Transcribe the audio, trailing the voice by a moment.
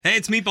Hey,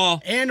 it's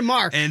Meatball. And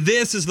Mark. And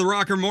this is the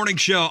Rocker Morning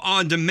Show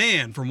on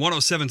demand from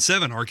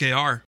 107.7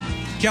 RKR.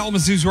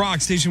 Kalamazoo's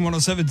Rock, Station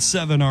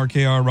 107.7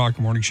 RKR,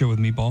 Rocker Morning Show with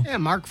Meatball. Yeah,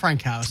 Mark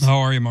Frankhouse. How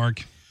are you,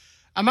 Mark?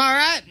 I'm all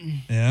right.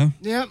 Yeah?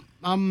 Yep.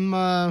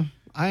 I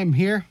am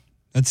here.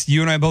 That's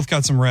you and I both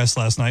got some rest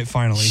last night,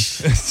 finally,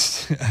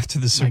 after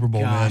the Super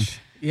Bowl, man.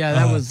 Yeah,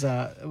 that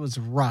was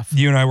rough.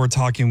 You and I were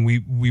talking.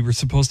 We were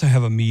supposed to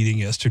have a meeting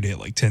yesterday at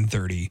like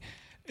 10:30.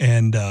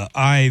 And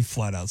I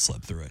flat out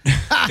slept through it.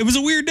 It was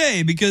a weird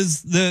day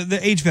because the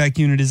HVAC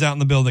unit is out in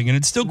the building, and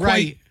it's still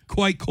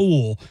quite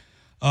cool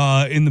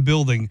in the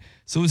building.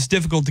 So it's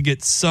difficult to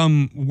get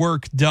some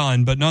work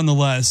done, but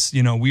nonetheless,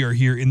 you know, we are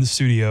here in the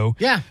studio.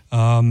 Yeah.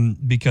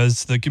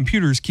 Because the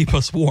computers keep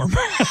us warm.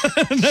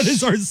 That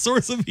is our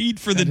source of heat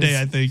for the day,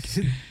 I think.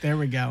 There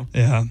we go.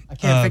 Yeah. I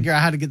can't figure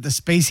out how to get the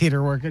space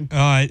heater working.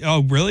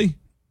 Oh, really?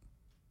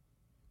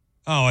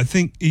 Oh, I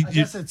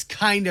guess it's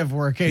kind of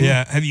working.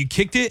 Yeah. Have you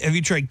kicked it? Have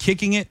you tried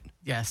kicking it?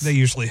 Yes. That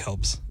usually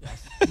helps.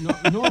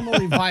 Yes.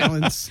 Normally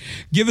violence.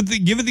 Give it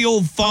the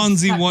old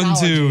Fonzie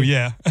 1-2.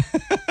 Yeah.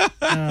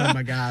 Oh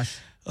my gosh.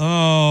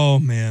 Oh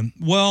man.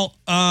 Well,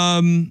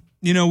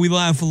 you know, we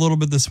laugh a little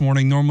bit this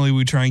morning. Normally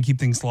we try and keep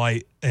things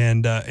light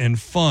and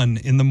fun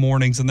in the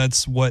mornings, and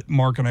that's what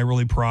Mark and I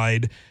really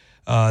pride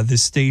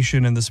this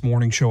station and this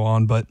morning show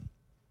on. But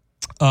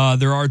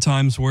there are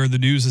times where the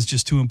news is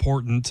just too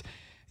important.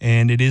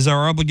 And it is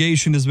our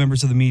obligation as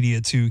members of the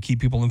media to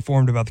keep people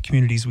informed about the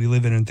communities we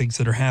live in and things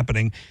that are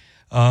happening.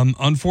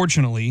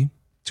 Unfortunately,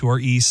 to our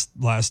east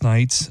last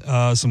night,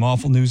 some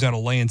awful news out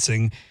of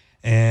Lansing.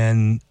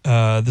 And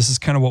this is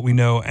kind of what we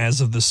know as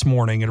of this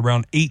morning. At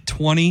around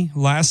 8:20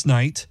 last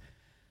night,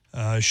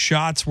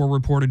 shots were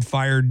reported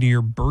fired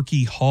near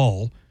Berkey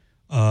Hall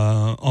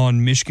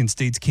on Michigan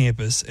State's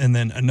campus. And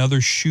then another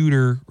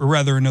shooting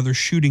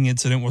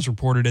incident was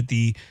reported at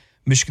the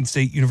Michigan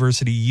State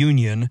University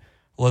Union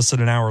less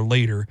than an hour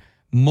later.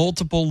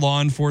 Multiple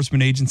law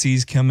enforcement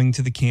agencies coming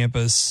to the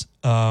campus,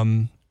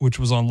 which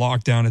was on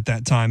lockdown at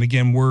that time.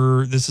 Again,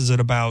 this is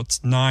at about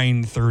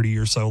 9:30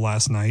 or so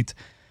last night.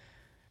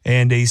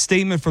 And a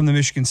statement from the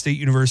Michigan State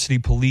University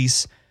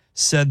Police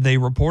said they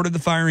reported the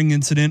firing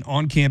incident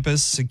on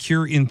campus,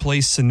 secure in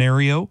place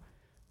scenario,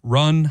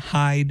 run,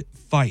 hide,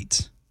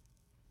 fight.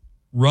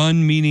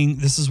 Run meaning,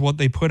 this is what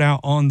they put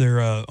out on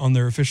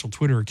their official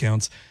Twitter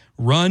accounts.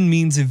 Run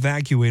means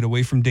evacuate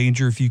away from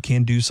danger if you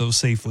can do so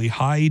safely.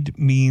 Hide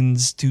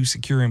means to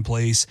secure in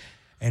place.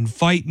 And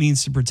fight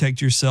means to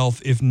protect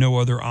yourself if no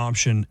other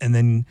option. And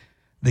then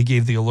they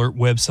gave the alert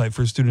website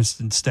for students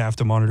and staff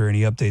to monitor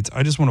any updates.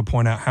 I just want to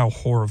point out how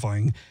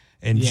horrifying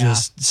and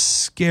just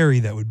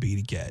scary that would be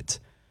to get.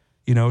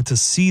 You know, to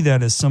see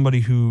that as somebody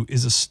who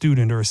is a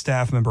student or a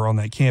staff member on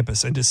that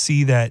campus, and to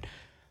see that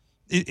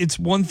it's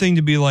one thing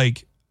to be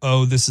like,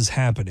 oh, this is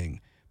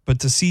happening. But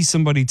to see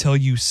somebody tell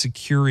you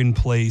secure in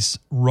place,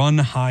 run,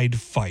 hide,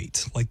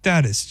 fight, like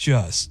that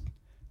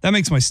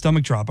makes my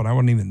stomach drop, and I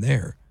wasn't even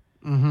there.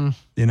 Mm-hmm.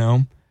 You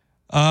know?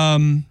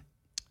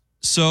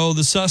 So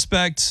the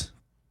suspect,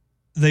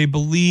 they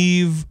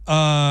believe,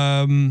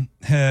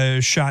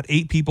 has shot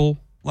 8 people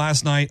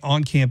last night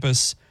on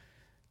campus,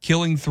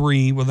 killing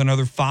 3, with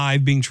another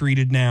 5 being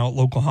treated now at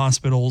local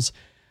hospitals,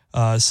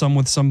 some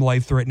with some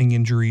life-threatening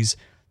injuries.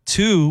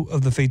 2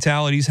 of the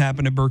fatalities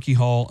happened at Berkey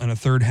Hall, and a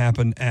 3rd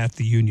happened at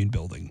the Union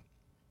Building.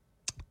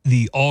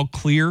 The all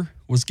clear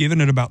was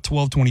given at about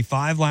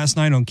 12:25 last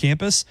night on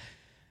campus,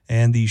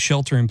 and the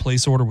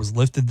shelter-in-place order was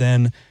lifted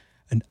then.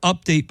 An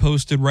update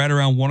posted right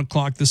around 1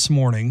 o'clock this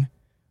morning,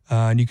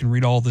 and you can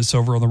read all this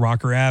over on the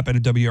Rocker app and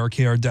at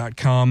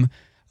WRKR.com.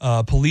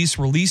 Police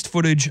released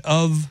footage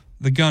of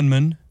the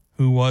gunman,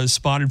 who was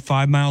spotted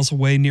 5 miles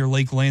away near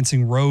Lake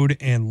Lansing Road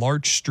and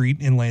Larch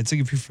Street in Lansing,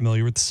 if you're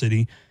familiar with the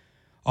city.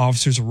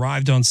 Officers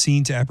arrived on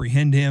scene to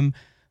apprehend him,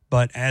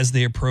 but as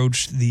they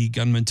approached, the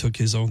gunman took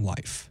his own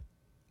life.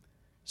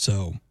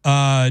 So,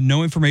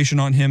 no information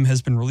on him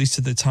has been released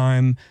at the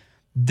time.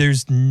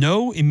 There's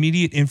no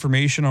immediate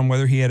information on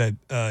whether he had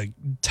a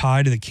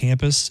tie to the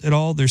campus at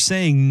all. They're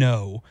saying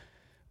no,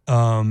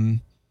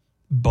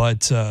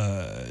 but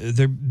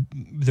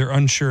they're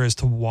unsure as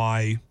to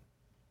why,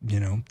 you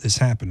know, this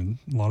happened. And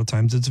a lot of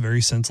times it's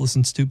very senseless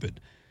and stupid.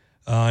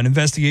 An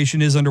investigation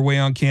is underway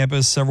on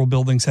campus. Several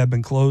buildings have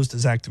been closed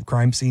as active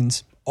crime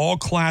scenes. All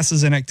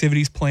classes and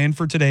activities planned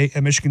for today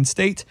at Michigan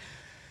State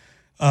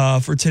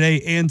for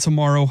today and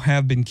tomorrow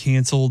have been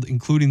canceled,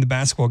 including the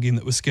basketball game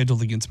that was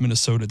scheduled against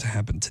Minnesota to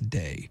happen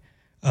today.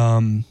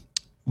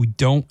 We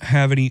don't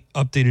have any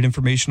updated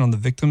information on the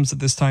victims at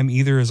this time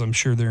either, as I'm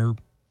sure they're,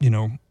 you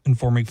know,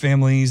 informing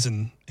families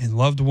and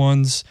loved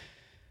ones.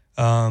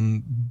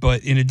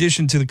 But in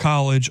addition to the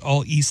college,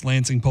 all East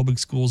Lansing public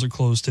schools are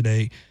closed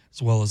today,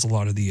 as well as a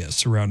lot of the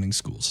surrounding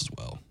schools as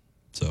well.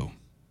 So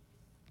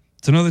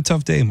it's another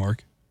tough day,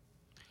 Mark.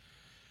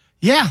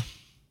 Yeah.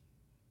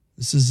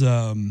 This is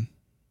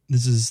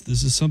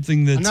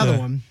something that another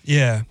one.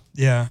 Yeah.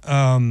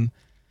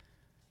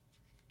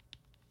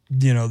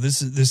 You know,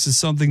 this is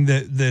something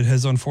that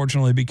has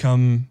unfortunately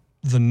become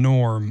the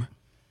norm.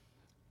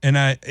 And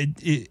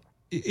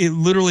it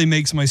literally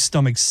makes my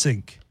stomach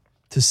sink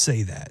to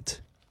say that.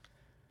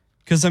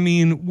 Because, I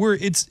mean,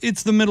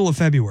 it's the middle of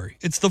February.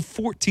 It's the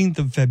 14th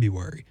of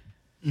February.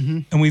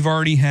 And we've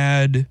already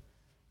had,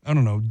 I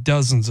don't know,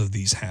 dozens of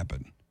these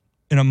happen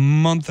in a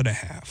month and a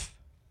half.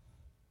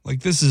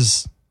 Like,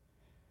 it's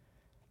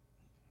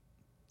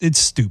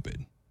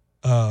stupid.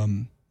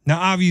 Now,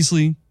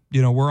 obviously,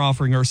 we're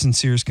offering our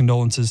sincerest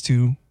condolences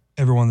to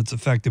everyone that's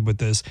affected with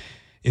this.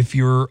 If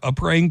you're a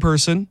praying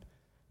person,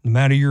 no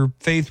matter your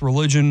faith,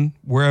 religion,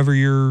 wherever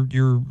your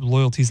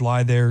loyalties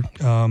lie there,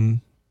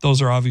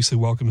 those are obviously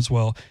welcome as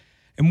well.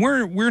 And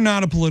we're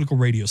not a political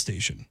radio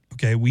station,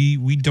 okay?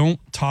 We don't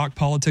talk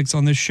politics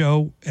on this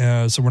show,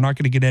 so we're not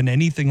going to get into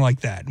anything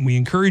like that. And we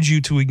encourage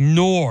you to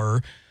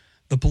ignore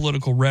the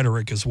political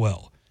rhetoric as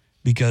well,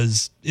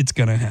 because it's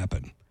going to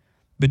happen.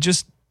 But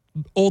just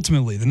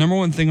ultimately, the number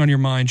one thing on your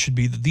mind should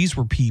be that these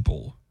were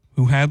people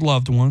who had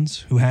loved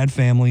ones, who had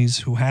families,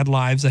 who had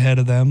lives ahead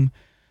of them,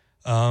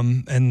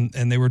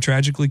 and they were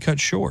tragically cut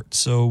short.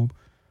 So,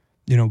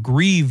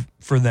 grieve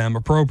for them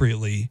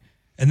appropriately,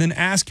 and then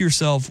ask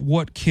yourself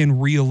what can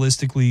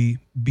realistically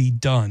be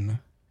done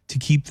to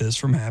keep this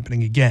from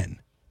happening again.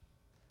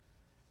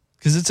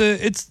 Because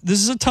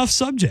this is a tough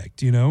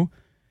subject, and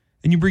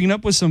you bring it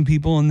up with some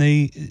people,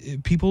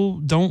 and people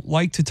don't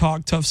like to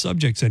talk tough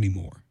subjects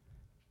anymore.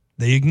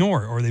 They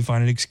ignore it, or they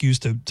find an excuse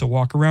to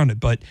walk around it.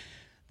 But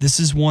this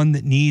is one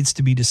that needs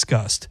to be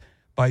discussed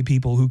by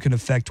people who can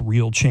affect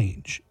real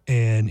change.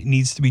 And it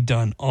needs to be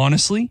done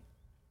honestly,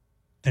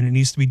 and it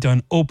needs to be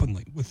done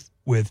openly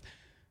with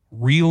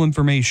real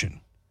information.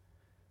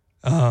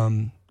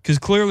 Because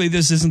clearly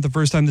this isn't the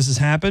first time this has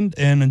happened,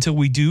 and until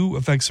we do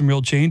affect some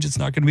real change, it's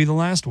not going to be the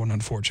last one,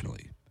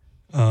 unfortunately.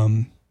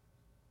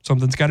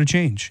 Something's got to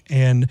change.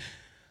 And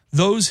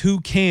those who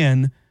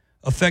can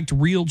affect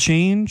real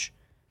change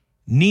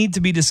need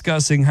to be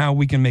discussing how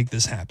we can make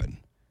this happen.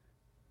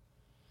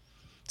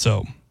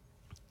 So,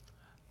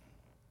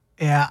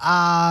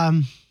 yeah,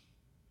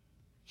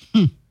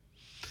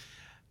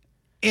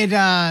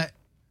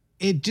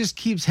 it just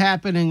keeps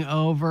happening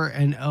over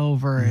and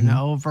over and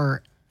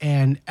over,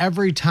 and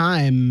every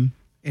time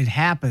it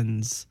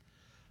happens,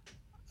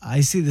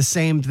 I see the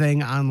same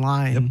thing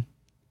online. Yep.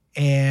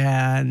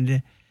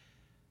 And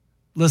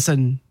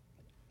listen,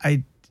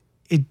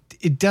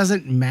 it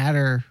doesn't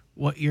matter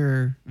what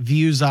your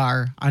views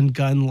are on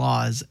gun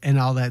laws and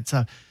all that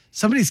stuff.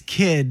 Somebody's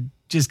kid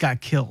just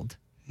got killed.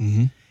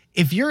 Mm-hmm.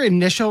 If your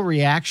initial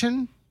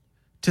reaction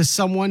to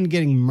someone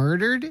getting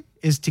murdered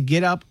is to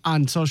get up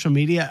on social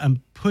media and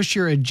push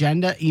your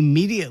agenda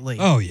immediately.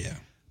 Oh yeah.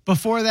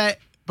 Before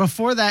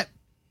that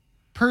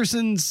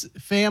person's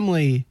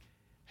family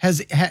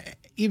has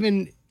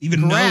even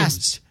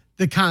grasped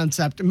the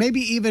concept, maybe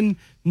even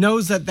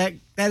knows that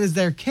is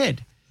their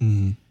kid.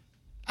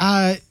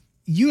 Mm-hmm.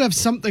 You have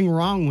something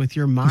wrong with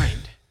your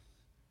mind.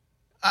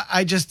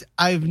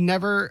 I've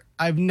never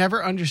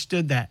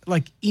understood that.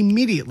 Like,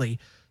 immediately,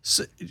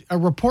 so a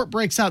report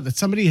breaks out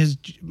that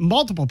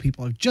multiple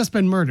people have just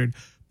been murdered.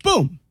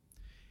 Boom.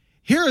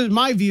 Here are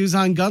my views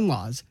on gun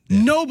laws.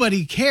 Yeah.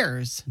 Nobody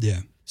cares.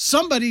 Yeah.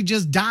 Somebody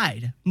just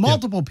died.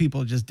 Multiple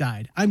people just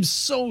died. I'm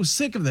so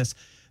sick of this.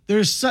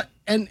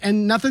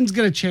 And nothing's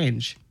going to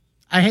change.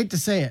 I hate to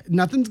say it.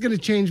 Nothing's going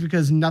to change,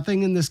 because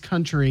nothing in this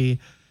country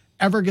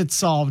ever gets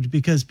solved,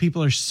 because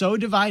people are so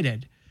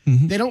divided.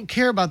 Mm-hmm. They don't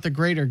care about the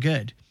greater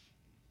good.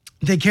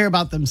 They care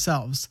about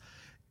themselves.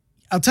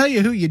 I'll tell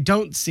you who you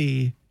don't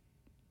see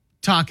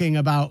talking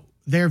about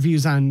their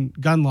views on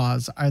gun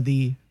laws are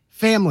the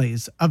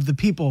families of the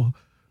people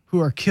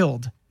who are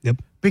killed. Yep.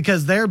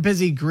 Because they're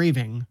busy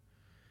grieving.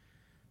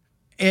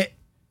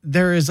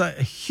 There is a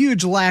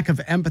huge lack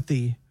of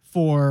empathy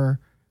for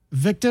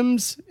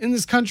victims in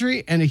this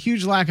country, and a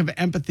huge lack of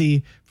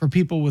empathy for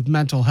people with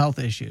mental health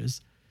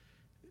issues.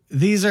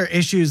 These are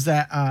issues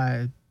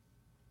that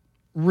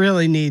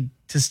really need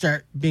to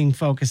start being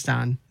focused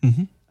on.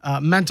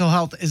 Mm-hmm. Mental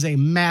health is a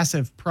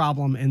massive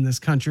problem in this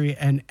country,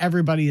 and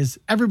everybody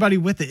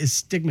with it is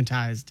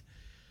stigmatized.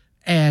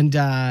 And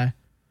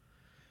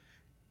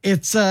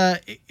it's going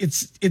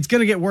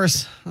to get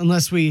worse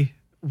unless we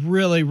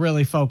really,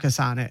 really focus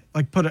on it.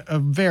 Like, put a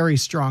very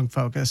strong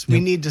focus. Yep. We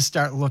need to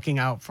start looking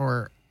out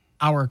for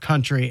our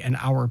country and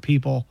our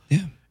people,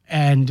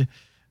 and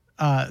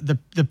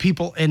the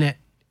people in it,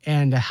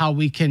 and how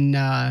we can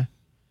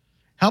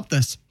help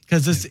this,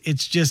 because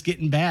it's just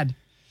getting bad.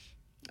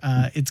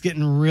 It's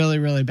getting really,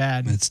 really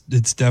bad.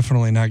 It's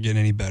definitely not getting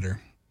any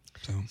better.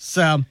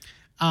 So,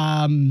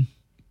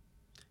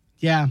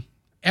 yeah.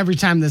 Every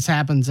time this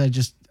happens,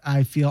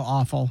 I feel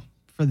awful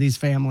for these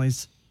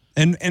families.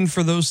 And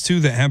for those too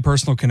that have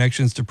personal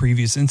connections to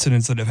previous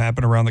incidents that have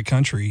happened around the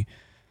country.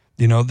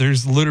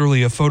 There's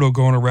literally a photo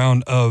going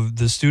around of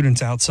the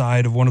students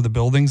outside of one of the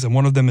buildings, and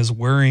one of them is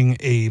wearing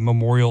a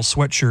memorial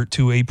sweatshirt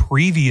to a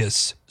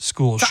previous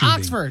school shooting.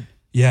 Oxford.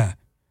 Yeah.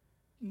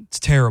 It's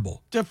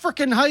terrible. To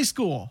freaking high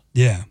school.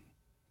 Yeah.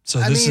 So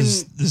this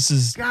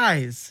is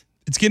guys.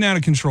 It's getting out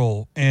of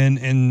control,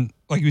 and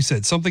like we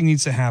said, something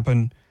needs to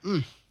happen.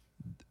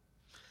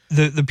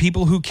 the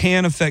people who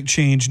can affect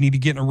change need to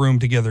get in a room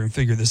together and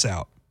figure this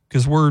out.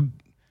 Because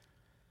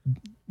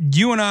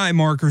you and I,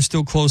 Mark, are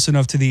still close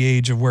enough to the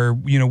age of where,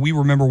 we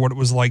remember what it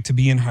was like to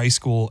be in high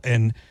school.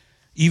 And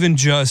even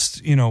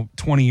just,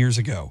 20 years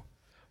ago,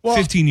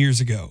 15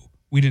 years ago,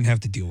 we didn't have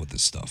to deal with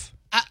this stuff.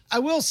 I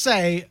will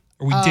say...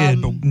 Or we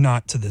did, but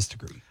not to this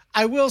degree.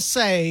 I will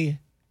say,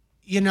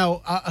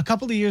 a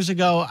couple of years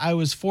ago, I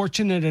was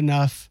fortunate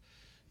enough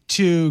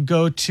to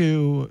go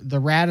to the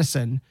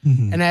Radisson,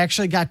 and I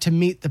actually got to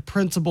meet the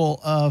principal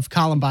of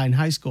Columbine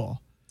High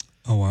School.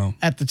 Oh, wow.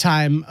 At the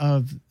time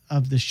of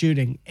the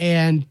shooting.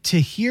 And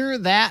to hear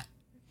that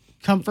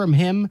come from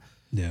him,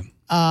 yeah,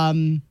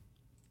 and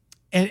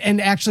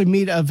actually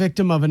meet a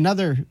victim of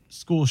another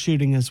school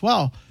shooting as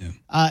well.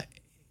 Yeah.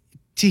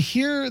 To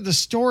hear the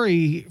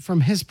story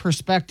from his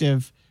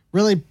perspective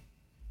really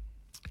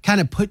kind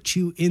of put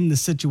you in the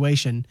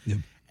situation. Yep.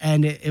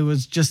 And it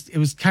was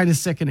kind of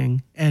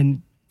sickening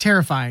and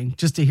terrifying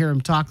just to hear him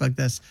talk like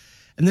this.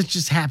 And this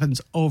just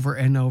happens over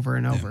and over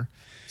and over.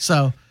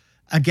 So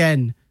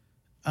again,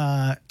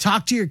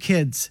 talk to your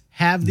kids,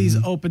 have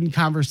these open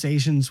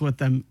conversations with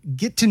them,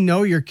 get to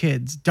know your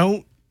kids.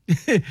 Don't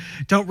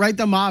write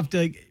them off,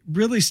 to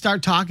really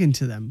start talking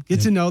to them,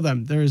 get to know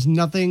them. There is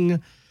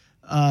nothing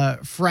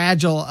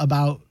fragile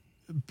about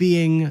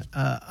being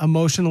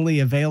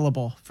emotionally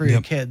available for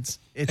your kids.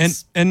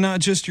 It's and not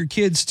just your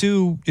kids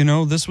too.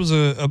 This was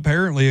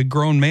apparently a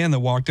grown man that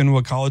walked into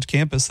a college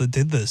campus that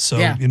did this. So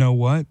you know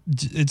what?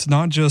 It's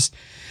not just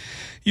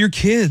your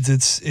kids.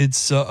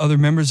 It's other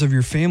members of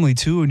your family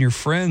too, and your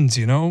friends.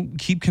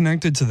 Keep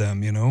connected to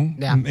them.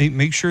 Yeah.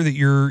 Make sure that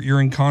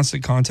you're in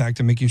constant contact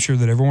and making sure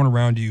that everyone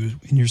around you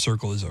in your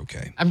circle is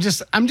okay. I'm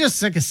just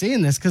sick of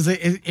seeing this, because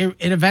it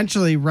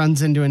eventually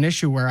runs into an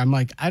issue where I'm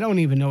like, I don't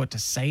even know what to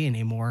say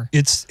anymore.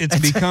 It's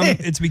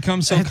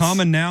become so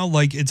common now,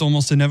 like it's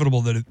almost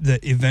inevitable that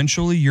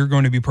eventually you're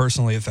going to be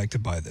personally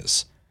affected by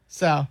this.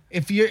 So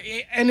if you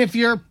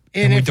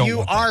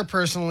are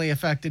personally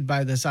affected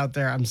by this out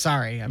there, I'm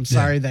sorry. I'm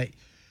sorry that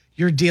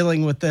you're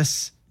dealing with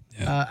this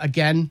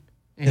again.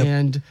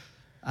 And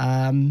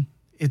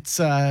it's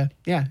got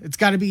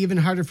to be even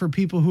harder for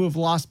people who have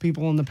lost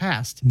people in the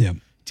past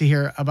to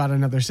hear about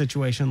another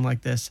situation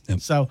like this.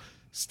 So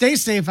stay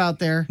safe out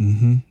there.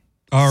 Mm-hmm.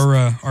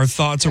 Our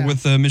thoughts are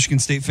with the Michigan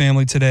State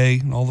family today,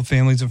 and all the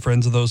families and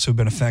friends of those who've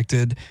been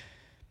affected.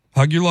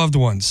 Hug your loved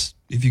ones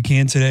if you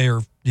can today,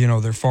 or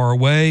they're far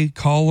away.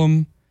 Call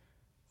them.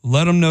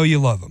 Let them know you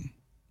love them.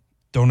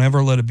 Don't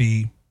ever let it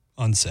be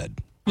unsaid.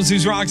 This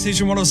is Rock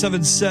Station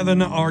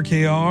 107.7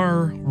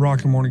 RKR,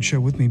 Rock and Morning Show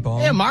with me,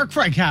 Paul. Yeah, Mark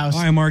Frankhouse.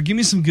 Hi, Mark. Give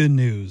me some good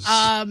news.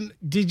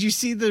 Did you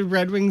see the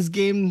Red Wings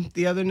game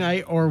the other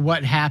night, or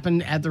what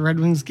happened at the Red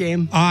Wings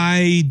game?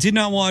 I did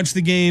not watch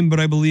the game, but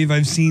I believe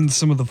I've seen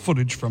some of the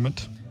footage from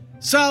it.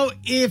 So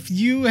if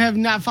you have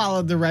not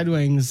followed the Red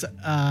Wings,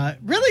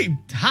 really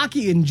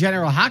hockey in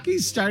general,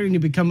 hockey's starting to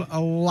become a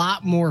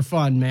lot more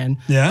fun, man.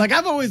 Yeah. Like,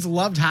 I've always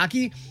loved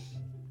hockey,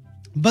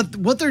 but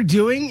what they're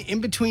doing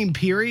in between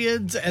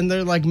periods, and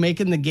they're like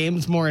making the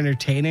games more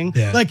entertaining.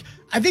 Yeah. Like,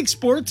 I think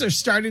sports are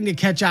starting to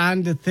catch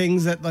on to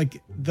things that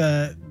like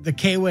the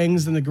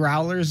K-Wings and the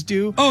Growlers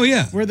do. Oh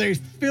yeah. Where they're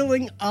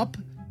filling up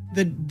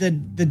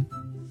the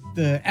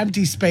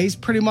empty space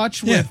pretty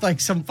much with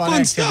like some fun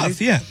activities.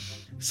 Stuff. Yeah.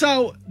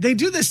 So they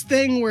do this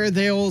thing where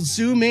they'll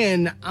zoom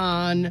in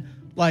on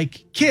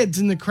like kids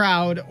in the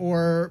crowd,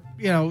 or,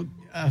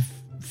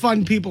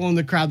 fun people in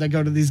the crowd that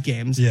go to these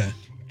games. Yeah.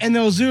 And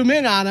they'll zoom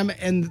in on them,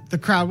 and the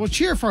crowd will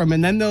cheer for them.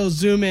 And then they'll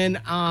zoom in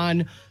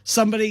on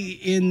somebody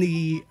in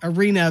the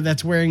arena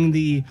that's wearing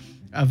the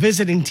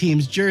visiting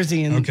team's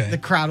jersey, and the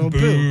crowd will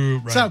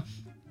boo. Right. So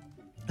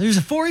there's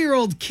a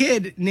 4-year-old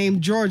kid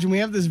named George, and we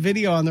have this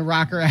video on the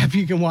Rocker app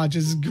you can watch.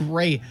 It's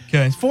great.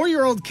 Okay.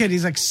 4-year-old kid.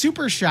 He's like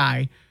super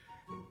shy.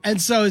 And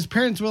so his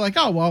parents were like,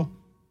 oh, well,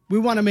 we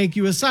want to make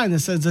you a sign that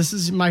says this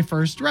is my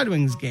first Red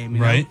Wings game.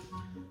 Right.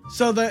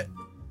 So the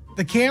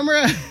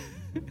camera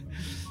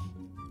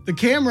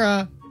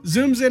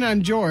zooms in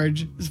on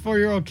George, this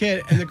 4-year-old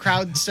kid, and the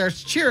crowd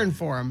starts cheering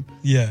for him.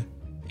 Yeah.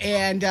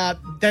 And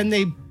then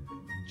they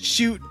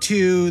shoot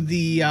to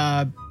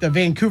the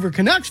Vancouver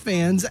Canucks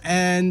fans,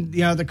 and,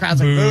 the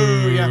crowd's like,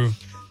 boo. Yeah.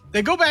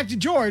 They go back to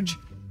George,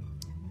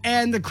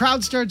 and the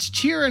crowd starts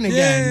cheering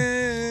again.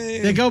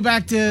 Yay. They go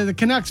back to the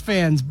Canucks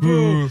fans.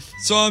 Boo.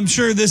 So I'm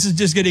sure this is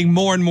just getting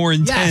more and more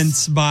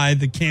intense by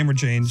the camera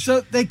change.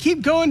 So they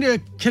keep going to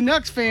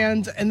Canucks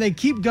fans, and they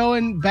keep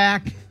going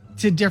back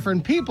to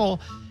different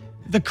people.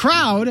 The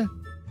crowd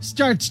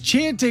starts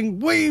chanting,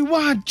 "We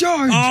want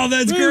George." Oh,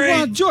 that's great. We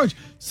want George.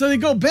 So they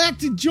go back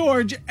to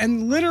George,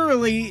 and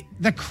literally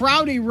the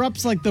crowd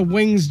erupts like the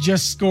Wings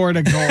just scored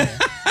a goal.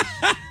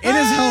 It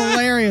is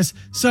hilarious.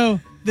 So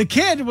the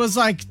kid was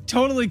like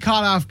totally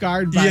caught off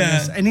guard by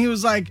this, and he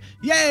was like,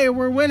 "Yay,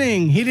 we're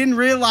winning." He didn't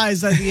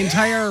realize that the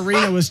entire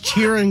arena was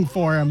cheering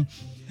for him.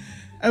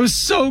 It was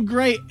so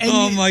great.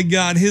 And my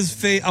God, his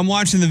face. I'm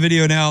watching the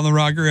video now on the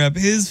Rocker app.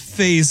 His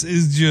face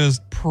is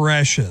just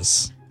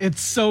precious.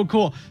 It's so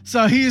cool.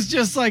 So he's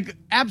just like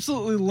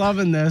absolutely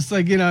loving this.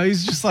 Like,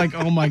 he's just like,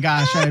 oh my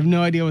gosh, I have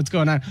no idea what's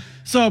going on.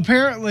 So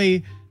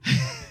apparently,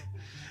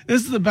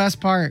 this is the best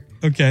part.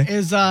 Okay.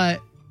 Is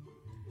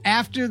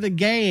after the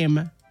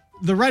game,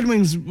 the Red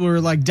Wings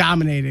were like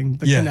dominating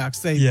the Canucks.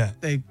 They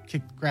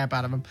kicked the crap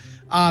out of them.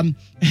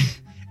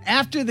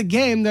 After the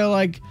game, they're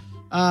like,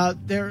 all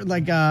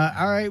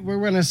right, we're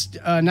going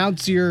to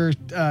announce your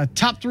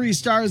top 3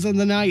 stars of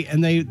the night.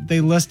 And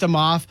they list them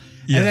off.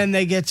 Yeah. And then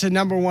they get to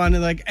number 1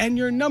 and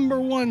your number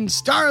 1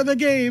 star of the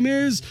game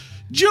is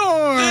George.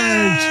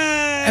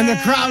 And the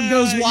crowd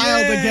goes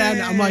wild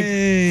again. I'm like,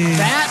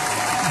 that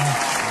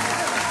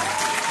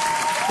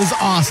is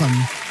awesome.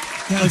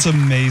 That's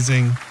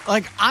amazing.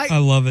 I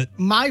love it.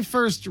 My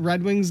first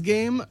Red Wings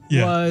game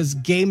was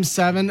Game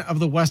 7 of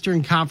the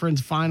Western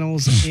Conference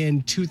Finals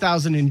in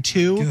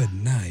 2002. Good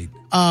night.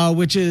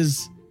 Which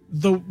is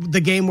the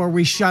game where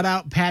we shut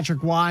out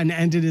Patrick Waugh and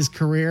ended his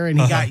career,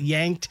 and he got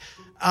yanked.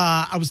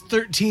 I was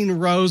 13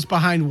 rows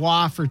behind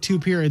Waugh for 2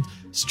 periods.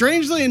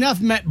 Strangely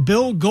enough, met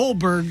Bill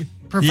Goldberg,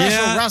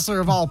 professional wrestler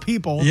of all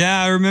people.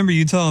 Yeah, I remember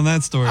you telling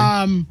that story.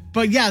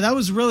 But yeah, that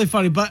was really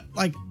funny. But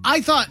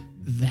I thought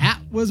that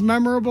was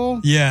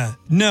memorable. Yeah.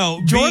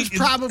 No, George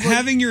probably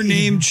having your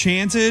name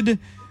chanted.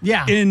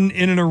 Yeah. In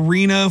an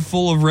arena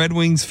full of Red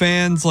Wings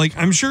fans,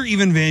 I'm sure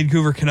even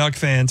Vancouver Canuck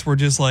fans were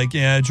just like,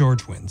 yeah,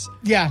 George wins.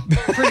 Yeah,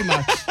 pretty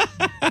much.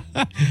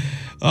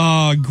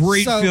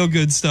 Great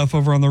feel-good stuff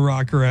over on the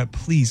Rocker app.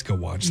 Please go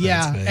watch that.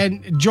 Yeah, today.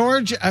 and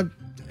George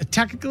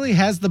technically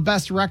has the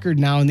best record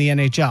now in the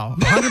NHL.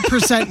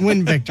 100%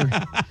 win victory.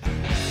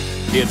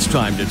 It's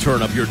time to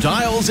turn up your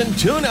dials and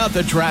tune out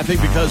the traffic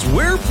because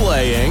we're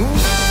playing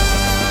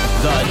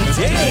the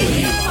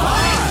Daily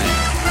 5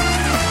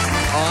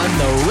 on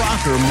the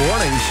Rocker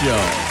Morning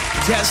Show.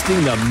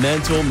 Testing the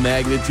mental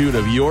magnitude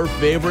of your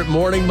favorite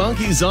morning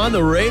monkeys on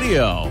the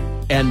radio.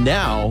 And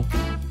now,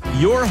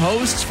 your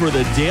hosts for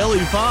the Daily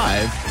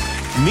 5,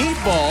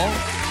 Meatball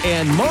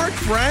and Mark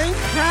Frank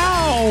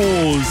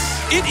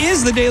House. It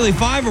is the Daily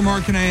 5 where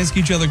Mark and I ask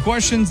each other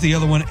questions. The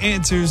other one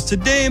answers.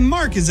 Today,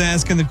 Mark is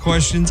asking the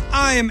questions.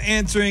 I am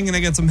answering, and I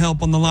got some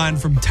help on the line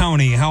from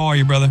Tony. How are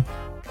you, brother?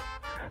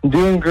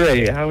 Doing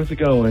great. How's it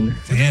going?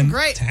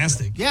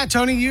 Fantastic. Yeah,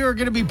 Tony, you are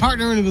going to be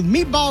partnering with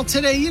Meatball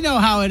today. You know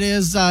how it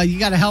is. You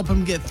got to help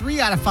him get 3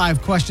 out of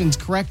 5 questions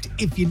correct.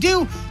 If you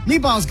do,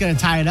 Meatball's going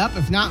to tie it up.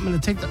 If not, I'm going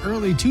to take the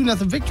early 2-0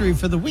 victory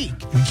for the week.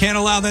 We can't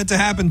allow that to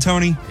happen,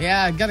 Tony.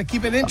 Yeah, got to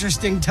keep it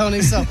interesting,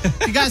 Tony. So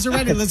if you guys are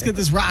ready, let's get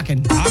this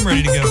rocking. I'm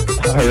ready to go.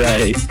 All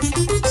right.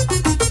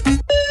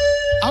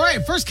 All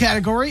right, first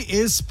category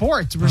is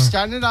sports. We're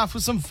starting it off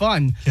with some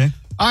fun. Okay.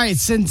 All right,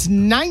 since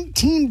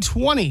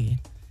 1920...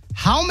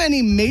 how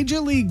many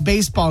Major League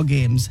Baseball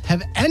games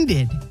have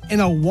ended in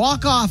a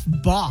walk-off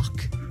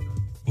balk?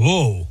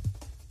 Whoa.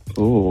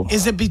 Ooh.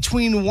 Is it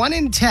between 1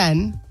 and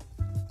 10,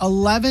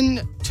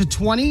 11 to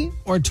 20,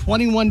 or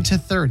 21 to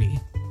 30?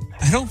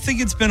 I don't think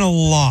it's been a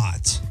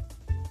lot.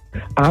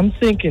 I'm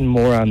thinking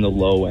more on the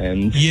low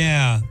end.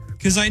 Yeah,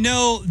 because I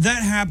know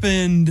that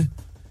happened.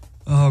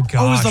 Oh, gosh.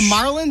 Oh, it was the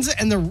Marlins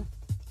and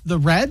the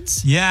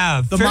Reds?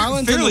 Yeah, the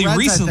Marlins fairly and the Reds,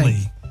 recently. I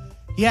think.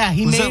 Yeah,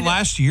 was that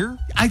last year?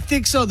 I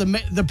think so.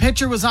 The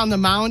pitcher was on the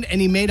mound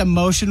and he made a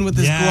motion with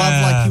his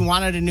glove like he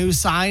wanted a new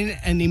sign,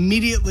 and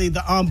immediately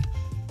the ump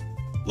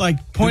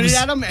pointed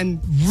at him and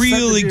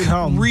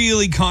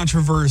really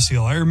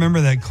controversial. I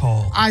remember that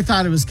call. I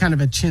thought it was kind of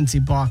a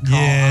chintzy balk call.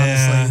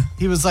 Honestly,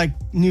 he was like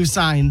new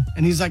sign,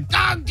 and he's like,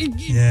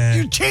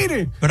 you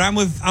cheated. But I'm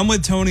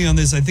with Tony on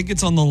this. I think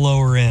it's on the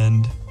lower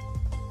end.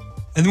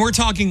 And we're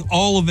talking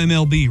all of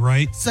MLB,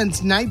 right?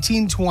 Since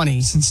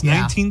 1920. Since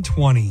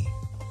 1920.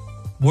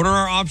 What are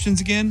our options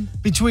again?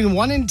 Between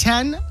 1 and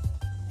 10?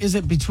 Is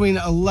it between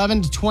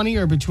 11 to 20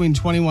 or between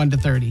 21 to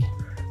 30?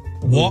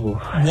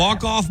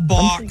 Walk-off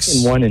box. I'm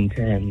thinking 1 and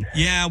 10.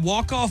 Yeah,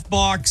 walk-off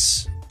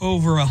box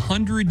over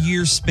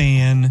 100-year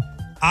span.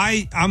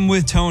 I'm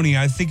with Tony.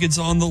 I think it's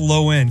on the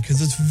low end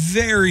because it's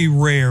very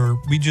rare.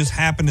 We just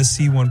happened to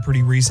see one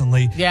pretty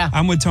recently. Yeah.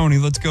 I'm with Tony.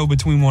 Let's go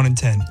between 1 and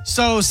 10.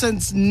 So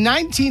since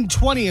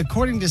 1920,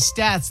 according to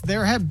stats,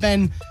 there have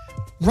been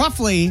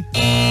roughly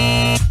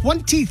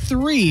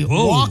 23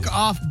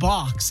 walk-off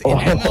balks in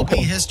MLB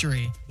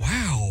history.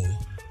 Wow.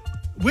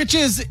 Which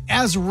is,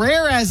 as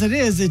rare as it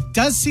is, it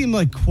does seem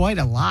like quite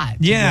a lot, to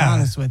be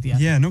honest with you.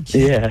 Yeah, no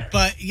kidding. Yeah.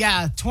 But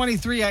yeah,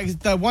 23,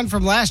 the one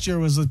from last year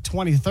was the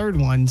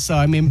 23rd one. So,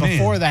 I mean,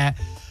 before that.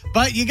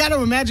 But you got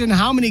to imagine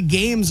how many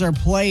games are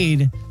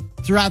played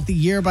throughout the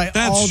year by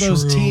all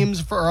those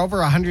teams for over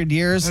 100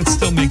 years. That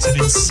still makes it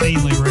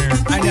insanely rare.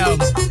 I know.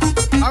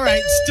 All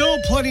right, still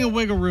plenty of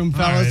wiggle room,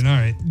 fellas. All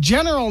right.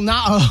 General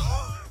knowledge.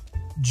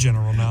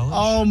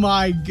 Oh,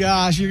 my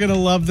gosh, you're going to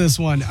love this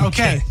one.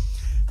 Okay.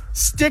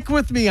 Stick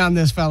with me on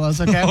this,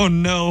 fellas, okay? Oh,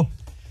 no.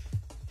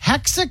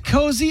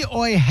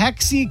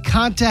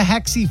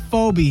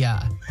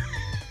 Hexacosiohexicantahexephobia.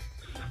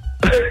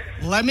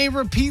 Let me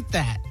repeat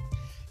that.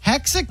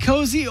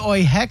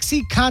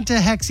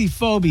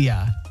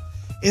 Hexacosiohexicantahexephobia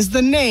is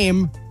the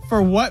name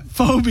for what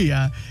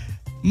phobia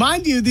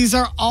Mind you, these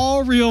are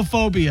all real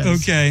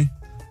phobias. Okay.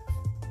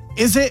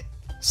 Is it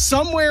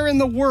somewhere in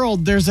the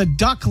world there's a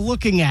duck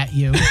looking at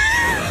you?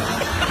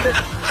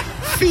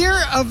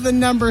 Fear of the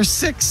number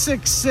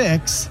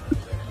 666,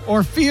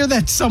 or fear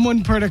that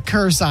someone put a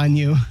curse on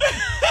you?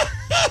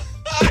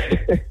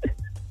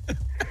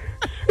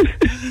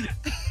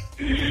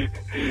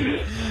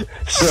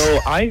 So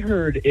I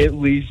heard at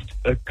least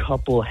a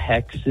couple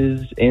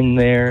hexes in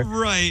there.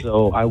 Right.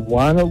 So I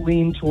want to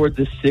lean toward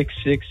the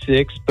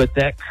 666, but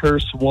that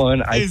curse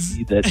one, I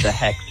see that the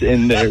hex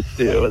in there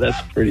too.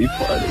 That's pretty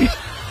funny.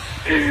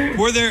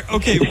 Were there?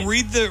 Okay,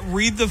 read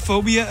the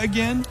phobia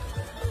again.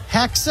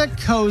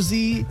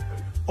 Hexacosi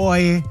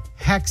oi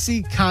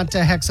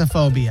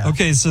hexaconta-hexaphobia.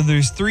 Okay, so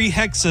there's 3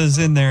 hexas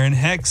in there, and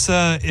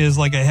hexa is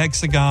like a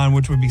hexagon,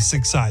 which would be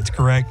 6 sides,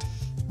 correct?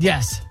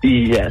 Yes.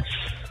 Yes.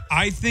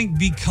 I think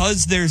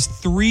because there's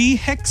 3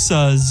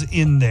 hexas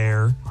in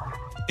there,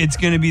 it's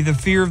going to be the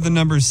fear of the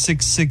number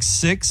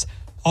 666.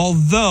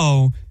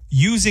 Although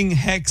using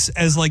hex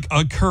as like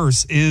a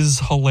curse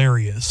is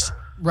hilarious.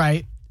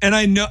 Right. And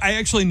I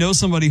actually know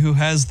somebody who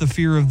has the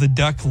fear of the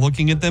duck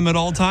looking at them at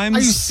all times.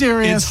 Are you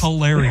serious? It's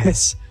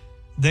hilarious.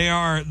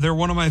 They're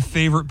one of my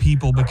favorite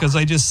people because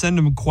I just send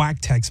them quack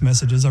text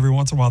messages every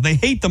once in a while. They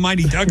hate the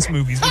Mighty Ducks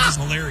movies, which is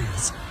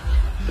hilarious.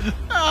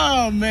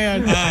 Oh,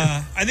 man.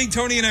 I think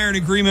Tony and I are in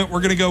agreement. We're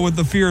going to go with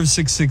the fear of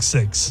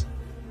 666.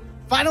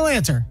 Final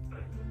answer.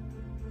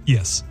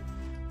 Yes.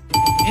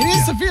 It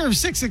is the fear of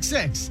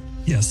 666.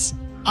 Yes.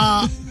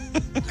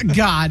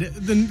 God,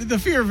 the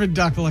fear of a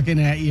duck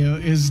looking at you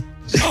is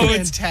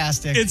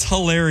fantastic. It's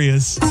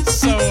hilarious.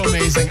 So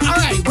amazing. All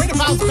right, way to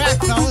bounce back,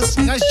 fellas.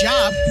 Nice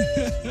job.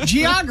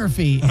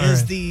 Geography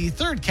is the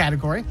third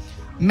category.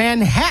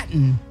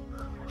 Manhattan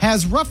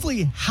has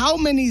roughly how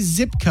many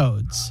zip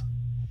codes?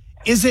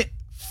 Is it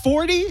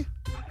 40,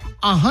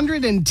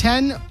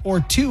 110,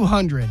 or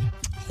 200?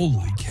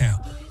 Holy cow.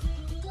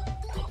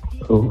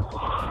 Oh,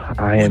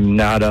 I am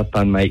not up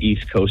on my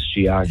East Coast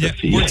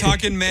geography. Yeah, we're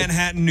talking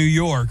Manhattan, New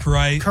York,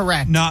 right?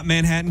 Correct. Not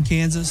Manhattan,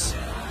 Kansas?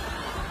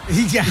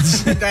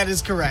 Yes, that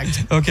is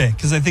correct. Okay,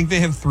 because I think they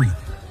have 3.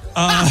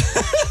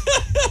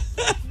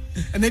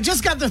 And they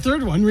just got the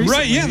third one recently.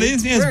 Right, yeah,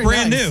 it's very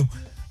brand nice.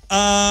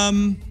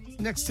 new.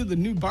 Next to the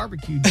new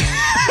barbecue joint.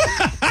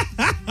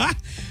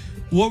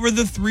 What were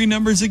the 3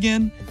 numbers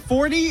again?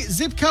 40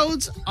 zip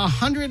codes,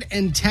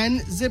 110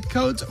 zip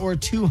codes, or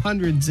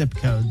 200 zip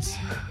codes?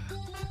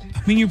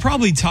 I mean, you're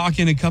probably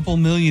talking a couple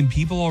million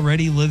people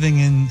already living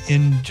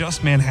in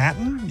just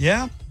Manhattan.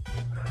 Yeah.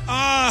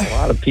 A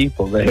lot of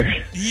people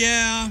there.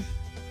 Yeah.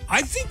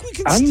 I think we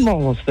can. I'm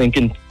almost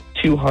thinking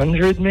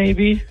 200,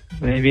 maybe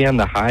on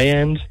the high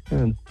end.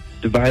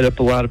 Divide up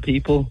a lot of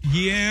people.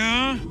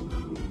 Yeah.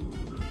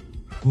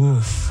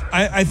 Oof.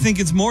 I think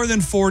it's more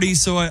than 40,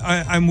 so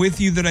I'm with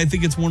you that I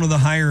think it's one of the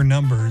higher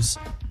numbers.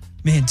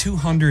 Man,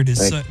 200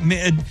 is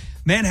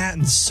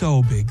Manhattan's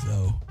so big,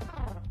 though.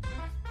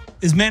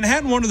 Is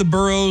Manhattan one of the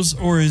boroughs,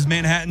 or is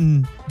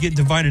Manhattan get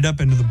divided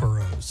up into the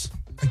boroughs?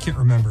 I can't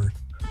remember.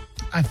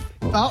 I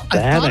don't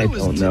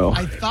know.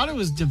 I thought it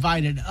was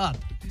divided up.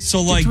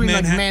 So like between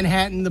Manhattan,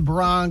 Manhattan, the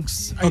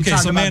Bronx. Okay,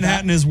 so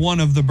Manhattan is one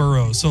of the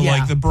boroughs. So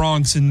like the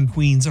Bronx and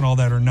Queens and all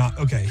that are not.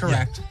 Okay.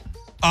 Correct.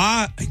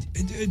 Yeah.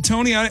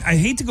 Tony, I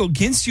hate to go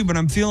against you, but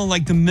I'm feeling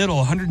like the middle,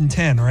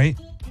 110, right?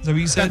 Is that what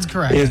you said? That's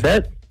correct. Is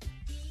that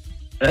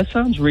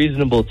sounds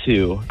reasonable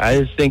too. I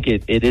just think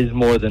it is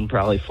more than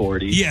probably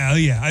 40.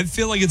 Yeah. I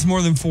feel like it's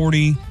more than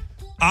 40.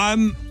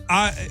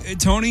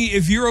 Tony,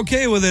 if you're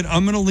okay with it,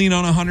 I'm going to lean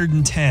on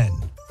 110.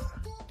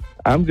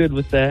 I'm good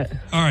with that.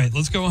 All right,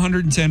 let's go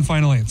 110.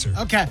 Final answer.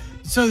 Okay,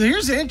 so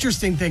here's the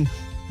interesting thing.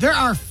 There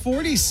are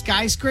 40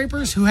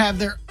 skyscrapers who have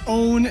their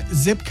own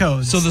zip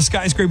codes. So the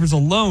skyscrapers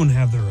alone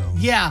have their own.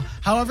 Yeah.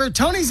 However,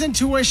 Tony's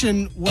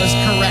intuition was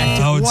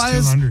correct. It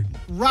was 200.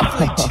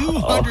 Roughly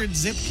 200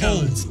 zip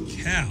codes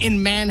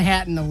in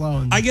Manhattan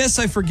alone. I guess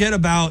I forget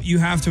about you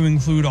have to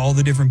include all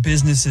the different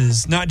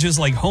businesses, not just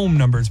like home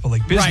numbers, but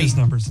like business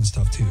numbers and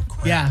stuff too.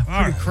 Crap. Yeah,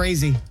 pretty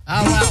crazy.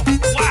 Oh, wow.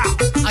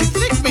 I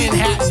think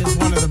Manhattan is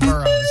one of the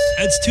boroughs.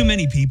 That's too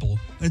many people.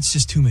 That's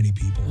just too many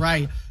people.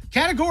 Right.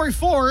 Category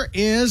 4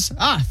 is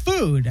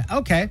food.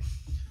 Okay.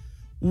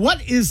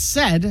 What is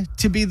said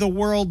to be the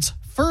world's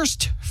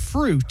first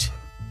fruit?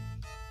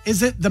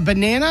 Is it the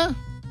banana,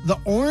 the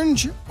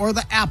orange, or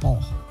the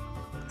apple?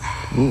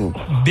 Ooh.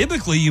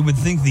 Biblically, you would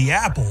think the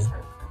apple.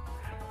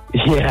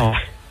 Yeah,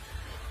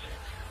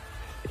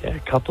 a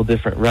couple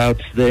different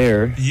routes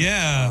there.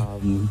 Yeah.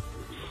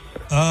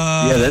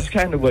 Yeah, that's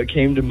kind of what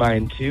came to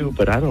mind too,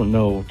 but I don't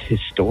know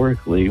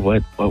historically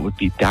what would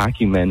be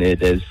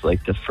documented as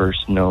like the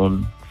first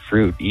known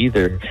fruit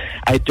either.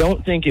 I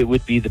don't think it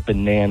would be the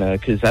banana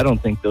because I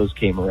don't think those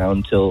came around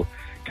until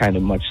kind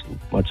of much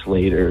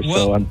later. Well,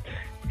 so I'm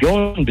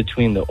going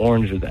between the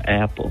orange or the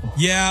apple.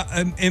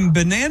 Yeah, and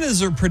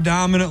bananas are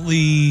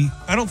predominantly.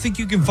 I don't think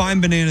you can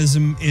find bananas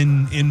in.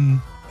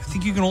 I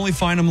think you can only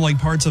find them like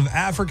parts of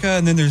Africa,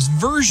 and then there's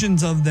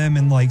versions of them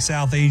in like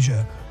South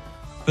Asia.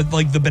 But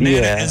like the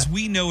banana, as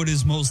we know it,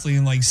 is mostly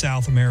in like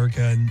South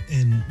America and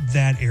in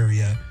that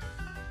area.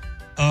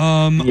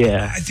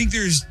 I think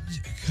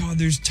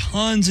there's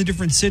tons of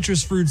different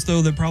citrus fruits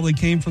though that probably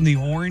came from the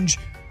orange.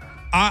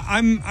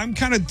 I'm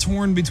kind of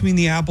torn between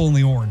the apple and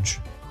the orange.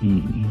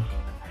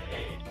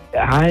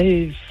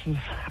 I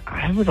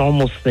would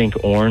almost think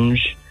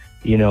orange.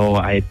 You know,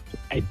 I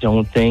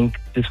don't think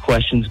this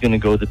question's going to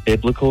go the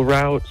biblical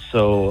route,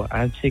 so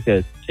I'd take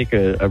a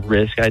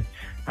risk.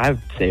 I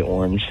would say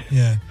orange.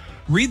 Yeah.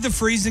 Read the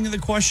phrasing of the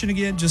question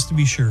again, just to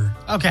be sure.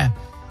 Okay.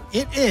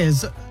 It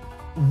is,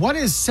 what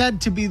is said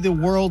to be the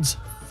world's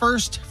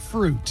first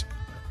fruit?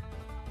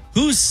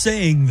 Who's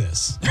saying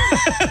this?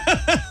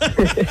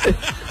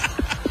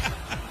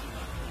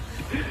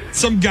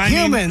 Some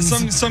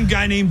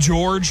guy named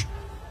George.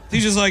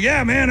 He's just like,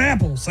 yeah, man,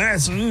 apples.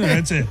 That's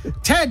it.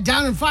 Ted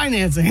down in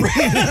financing.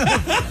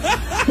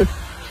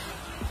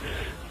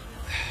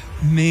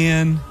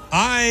 Man,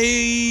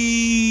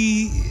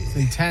 it's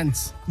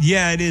intense.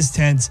 Yeah, it is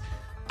tense.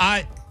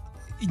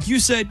 You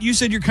said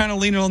you're kind of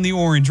leaning on the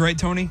orange, right,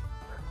 Tony?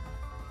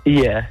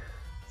 Yeah.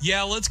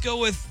 Yeah, let's go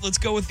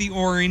with the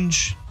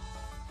orange.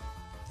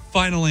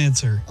 Final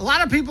answer. A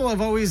lot of people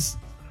have always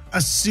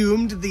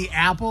assumed the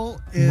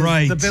apple is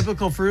the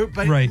biblical fruit,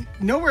 but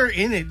nowhere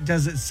in it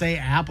does it say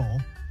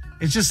apple.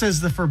 It just says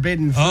the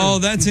forbidden fruit. Oh,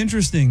 that's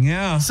interesting.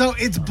 Yeah. So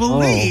it's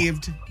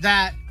believed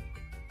that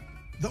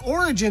the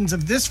origins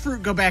of this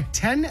fruit go back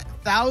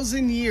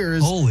 10,000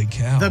 years. Holy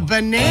cow. The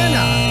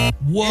banana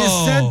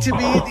is said to be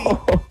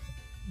the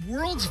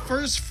world's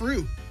first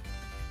fruit.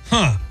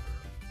 Huh.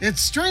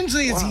 It's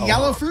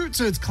yellow fruit,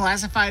 so it's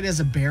classified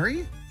as a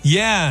berry.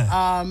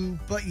 Yeah.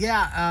 But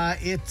yeah,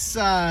 it's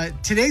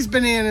today's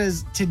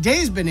bananas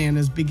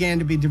began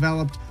to be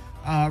developed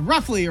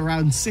roughly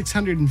around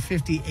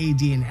 650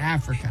 AD in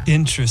Africa.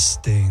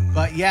 Interesting.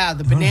 But yeah,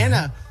 the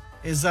banana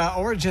is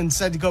origin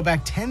said to go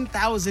back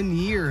 10,000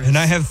 years. And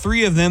I have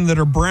 3 of them that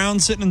are brown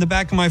sitting in the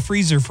back of my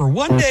freezer for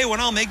one day when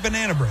I'll make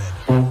banana bread.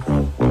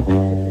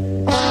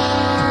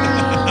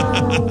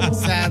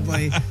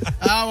 Sadly.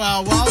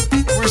 Oh, well,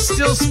 we're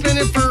still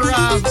spinning for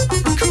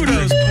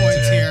kudos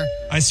points here.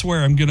 I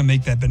swear I'm going to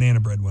make that banana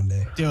bread one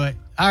day. Do it.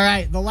 All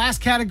right, the last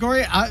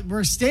category.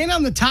 We're staying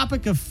on the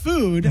topic of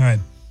food. All right.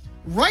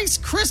 Rice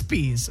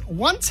Krispies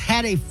once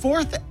had a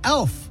 4th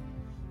elf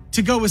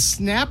to go with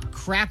Snap,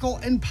 Crackle,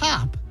 and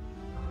Pop.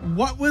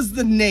 What was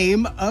the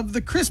name of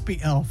the crispy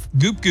elf?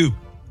 Goop Goop.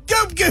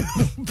 Goop Goop.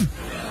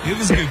 It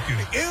was Goop Goop.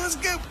 It was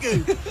Goop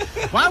Goop.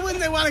 Why wouldn't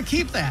they want to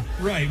keep that?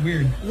 Right,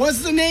 weird.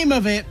 Was the name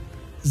of it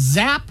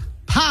Zap,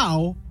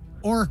 Pow,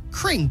 or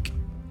Crink?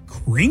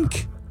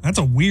 Crink? That's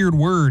a weird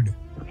word.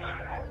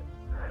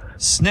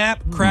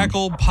 Snap,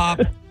 crackle,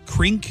 pop,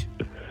 crink.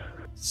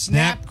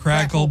 Snap,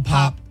 crackle,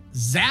 pop.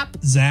 Zap.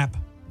 Zap.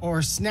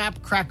 Or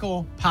snap,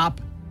 crackle,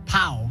 pop,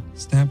 pow.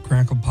 Snap,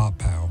 crackle, pop,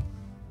 pow.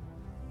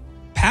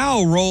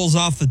 Pow rolls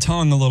off the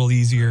tongue a little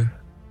easier.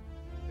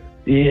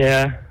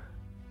 Yeah.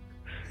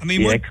 I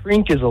mean,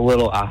 crink is a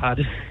little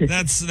odd.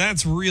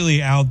 That's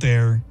really out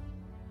there.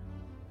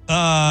 Maybe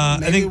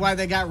I think why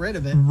they got rid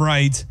of it.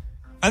 Right.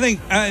 I think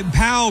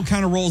pow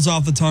kind of rolls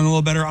off the tongue a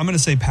little better. I'm going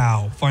to say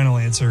pow. Final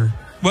answer.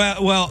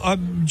 Well,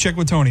 check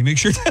with Tony. Make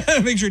sure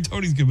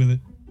Tony's good with it.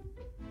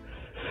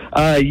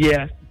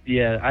 Yeah.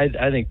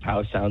 I think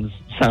pow sounds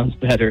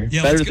better.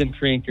 Yeah, better than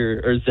crink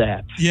or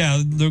zap.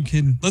 Yeah, no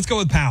kidding. Let's go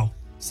with pow.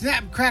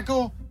 Snap,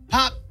 crackle,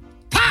 pop,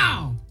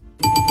 pow.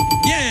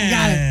 Yeah. You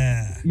got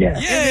it. Yeah.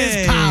 It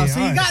is pow. So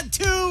you got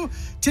 2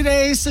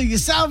 today. So you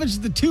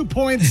salvaged the 2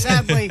 points.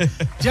 Sadly,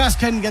 just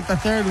couldn't get the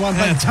 3rd one.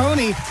 But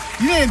Tony,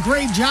 you did a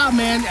great job,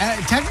 man.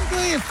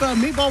 Technically, if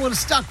Meatball would have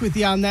stuck with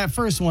you on that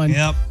first one,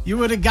 you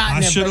would have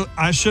gotten it.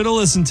 I should have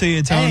listened to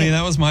you, Tony.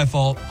 That was my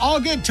fault.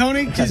 All good,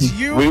 Tony, because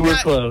we were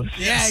close.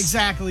 Yeah,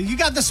 exactly. You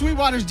got the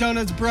Sweetwater's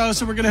Donuts, bro.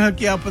 So we're gonna hook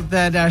you up with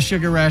that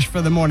Sugar Rush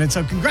for the morning.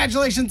 So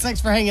congratulations.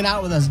 Thanks for hanging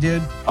out with us,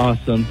 dude.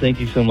 Awesome.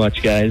 Thank you so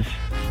much, guys.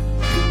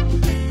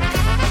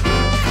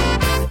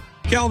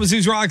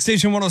 Kalamazoo's Rock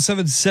Station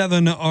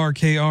 107.7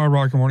 RKR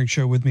Rock and Morning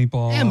Show with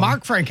Meatball. And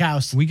Mark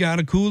Frankhouse. We got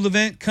a cool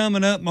event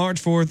coming up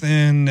March 4th,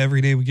 and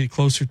every day we get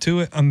closer to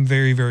it. I'm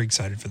very, very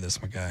excited for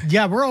this, my guy.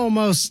 Yeah, we're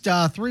almost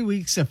 3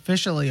 weeks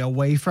officially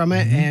away from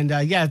it. And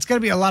yeah, it's going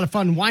to be a lot of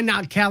fun. Why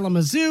not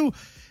Kalamazoo?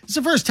 It's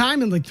the first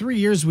time in like 3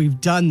 years we've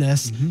done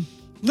this.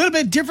 A little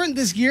bit different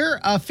this year.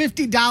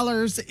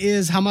 $50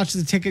 is how much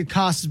the ticket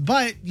costs,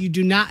 but you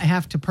do not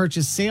have to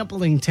purchase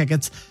sampling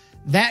tickets.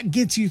 That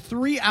gets you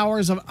 3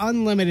 hours of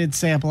unlimited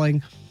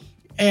sampling.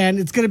 And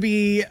it's going to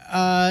be,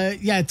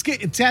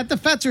 it's at the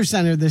Fetzer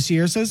Center this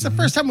year. So it's the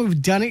first time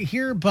we've done it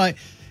here, but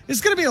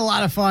it's going to be a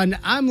lot of fun.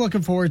 I'm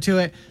looking forward to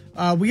it.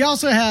 We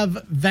also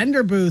have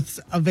vendor booths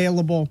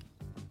available.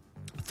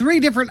 3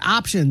 different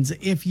options.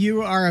 If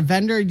you are a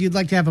vendor and you'd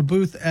like to have a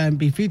booth and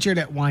be featured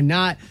at Why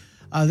Not,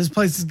 this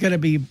place is going to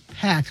be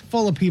packed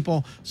full of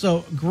people.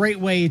 So great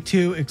way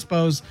to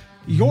expose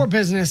your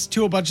business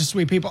to a bunch of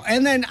sweet people.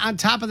 And then on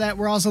top of that,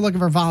 we're also looking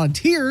for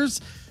volunteers.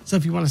 So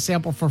if you want to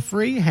sample for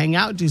free, hang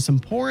out, do some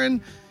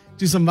pouring,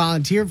 do some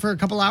volunteer for a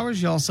couple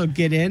hours. You also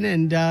get in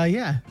and,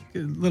 get a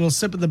little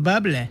sip of the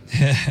bubbly.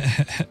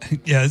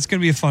 Yeah, it's going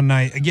to be a fun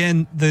night.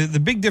 Again, the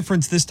big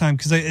difference this time,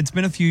 because it's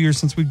been a few years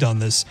since we've done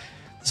this.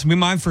 This will be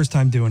my first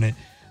time doing it.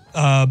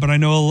 But I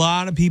know a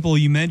lot of people,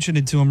 you mentioned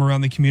it to them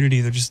around the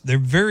community. They're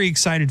very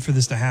excited for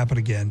this to happen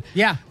again.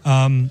 Yeah.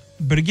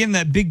 But again,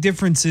 that big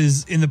difference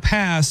is in the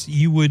past,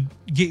 you would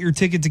get your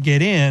ticket to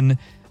get in,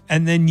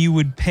 and then you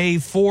would pay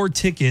for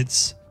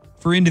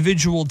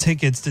individual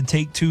tickets to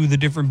take to the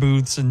different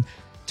booths and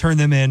turn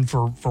them in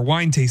for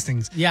wine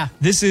tastings. Yeah.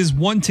 This is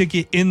one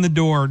ticket in the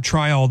door,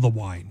 try all the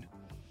wine.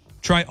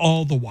 Try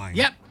all the wine.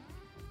 Yep.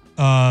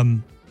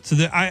 So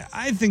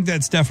I think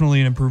that's definitely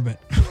an improvement.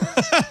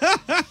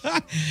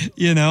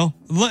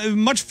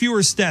 Much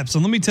fewer steps.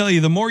 And let me tell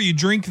you, the more you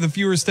drink, the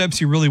fewer steps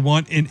you really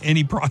want in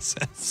any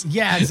process.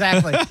 Yeah,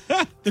 exactly.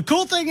 The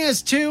cool thing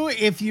is, too,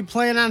 if you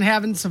plan on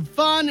having some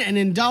fun and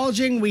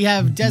indulging, we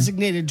have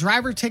designated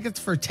driver tickets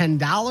for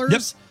 $10.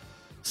 Yep.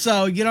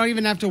 So you don't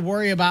even have to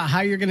worry about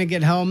how you're going to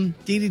get home.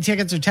 DD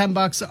tickets are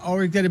 $10,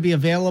 always going to be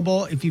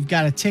available. If you've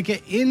got a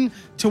ticket in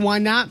to Why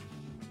Not,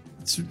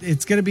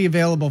 it's going to be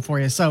available for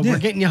you. So we're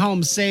getting you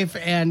home safe,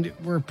 and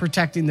we're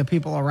protecting the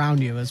people around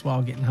you as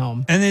well getting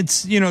home. And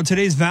it's,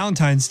 today's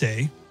Valentine's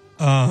Day.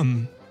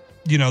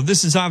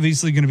 This is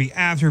obviously going to be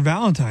after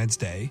Valentine's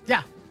Day.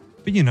 Yeah.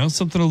 But,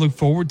 something to look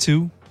forward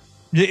to.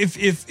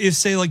 If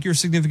say, like, your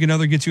significant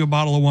other gets you a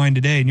bottle of wine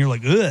today and you're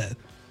like,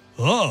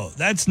 well,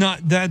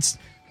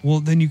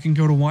 then you can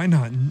go to Why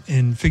Not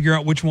and figure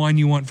out which wine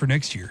you want for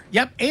next year.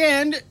 Yep.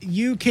 And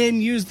you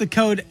can use the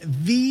code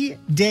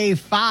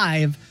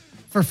VDAY5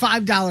 for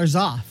 $5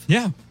 off.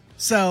 Yeah.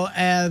 So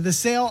the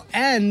sale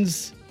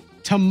ends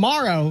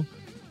tomorrow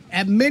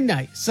at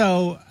midnight.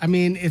 So, I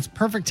mean, it's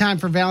perfect time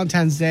for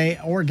Valentine's Day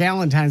or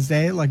Galentine's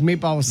Day, like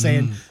Meatball was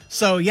saying.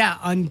 So, yeah,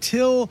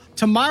 until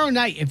tomorrow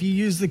night, if you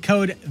use the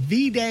code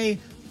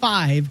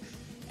VDAY5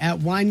 at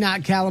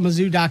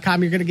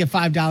WhyNotKalamazoo.com, you're going to get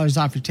 $5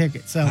 off your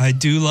ticket. So I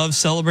do love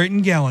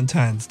celebrating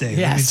Galentine's Day,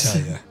 yes. Let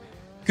me tell you.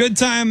 Good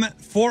time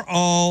for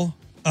all.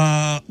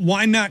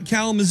 Why Not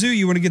Kalamazoo?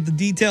 You want to get the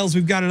details?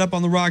 We've got it up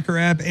on the Rocker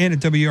app and at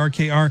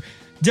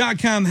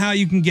WRKR.com, how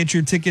you can get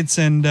your tickets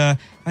and how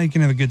you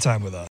can have a good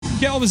time with us.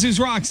 Kalamazoo's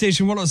Rock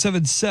Station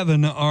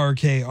 107.7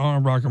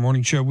 RKR Rocker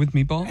Morning Show with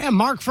Meatball. And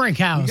Mark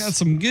Frankhouse. We got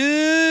some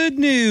good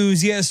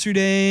news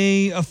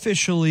yesterday,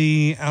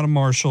 officially out of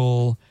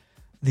Marshall.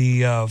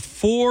 The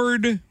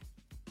Ford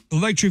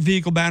electric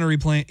vehicle battery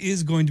plant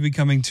is going to be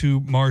coming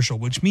to Marshall,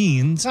 which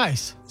means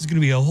nice. There's going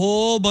to be a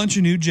whole bunch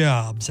of new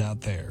jobs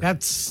out there.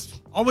 That's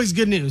always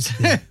good news.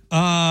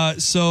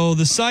 So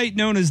the site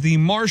known as the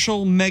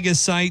Marshall Mega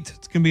Site,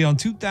 it's going to be on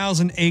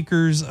 2,000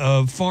 acres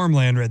of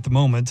farmland at the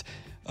moment.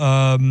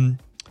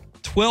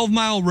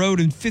 12-mile road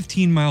and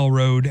 15-mile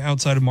road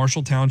outside of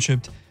Marshall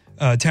Township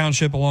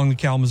along the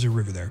Kalamazoo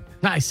River there.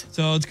 Nice.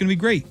 So it's going to be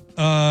great.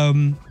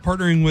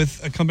 Partnering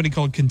with a company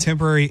called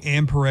Contemporary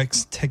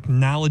Amperex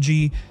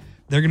Technology.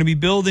 They're going to be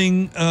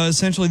building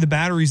essentially the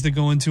batteries that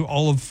go into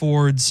all of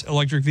Ford's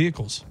electric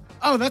vehicles.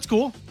 Oh, that's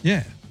cool.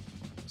 Yeah.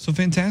 So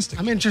fantastic.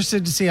 I'm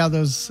interested to see how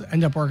those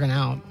end up working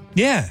out.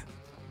 Yeah.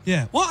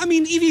 Yeah. Well, I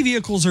mean, EV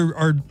vehicles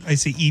are I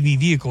say EV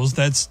vehicles,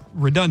 that's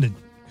redundant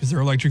because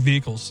they're electric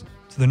vehicles.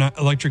 So they're not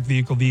electric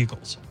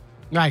vehicles.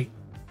 Right.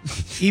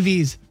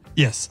 EVs.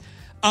 Yes.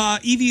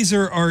 EVs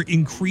are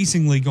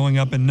increasingly going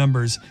up in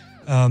numbers.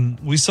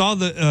 We saw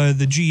the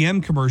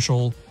GM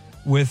commercial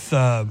with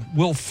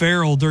Will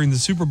Ferrell during the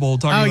Super Bowl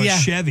talking about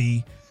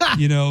Chevy,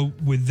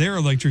 with their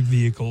electric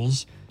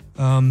vehicles.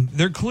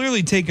 They're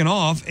clearly taking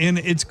off, and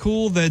it's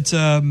cool that,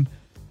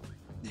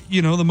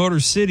 the Motor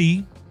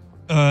City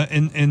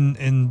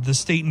and the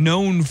state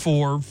known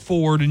for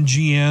Ford and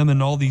GM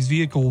and all these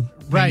vehicle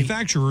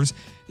manufacturers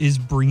is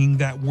bringing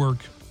that work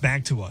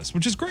back to us,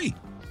 which is great,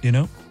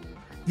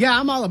 Yeah,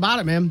 I'm all about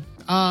it, man.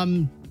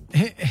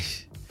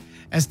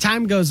 As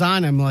time goes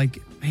on, I'm like,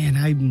 man,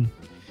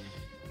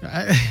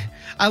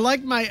 I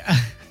like my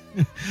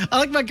I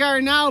like my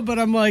car now, but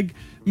I'm like,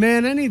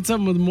 man, I need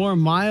something with more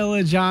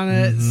mileage on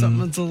it. Mm-hmm.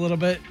 Something that's a little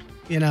bit,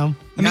 not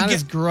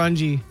as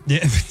grungy.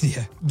 Yeah,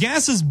 yeah.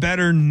 Gas is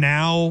better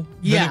now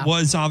than it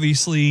was,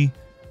 obviously,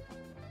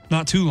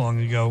 not too long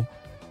ago.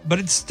 But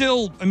it's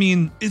still,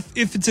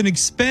 if it's an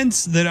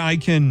expense that I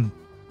can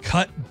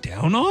cut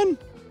down on,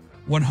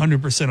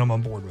 100% I'm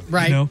on board with it.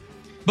 Right.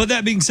 But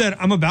that being said,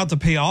 I'm about to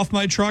pay off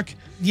my truck.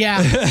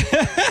 Yeah.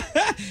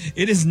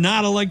 It is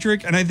not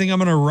electric, and I think I'm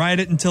going to ride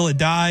it until it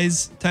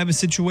dies type of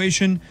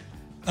situation.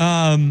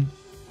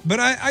 But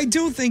I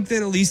do think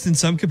that at least in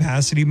some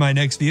capacity, my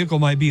next vehicle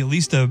might be at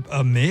least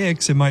a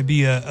mix. It might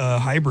be a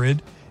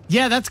hybrid.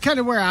 Yeah, that's kind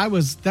of where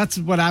that's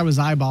what I was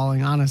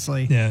eyeballing,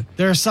 honestly. Yeah.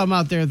 There are some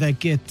out there that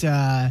get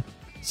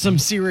some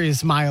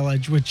serious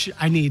mileage, which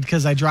I need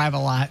because I drive a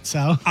lot.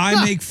 So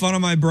I make fun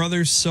of my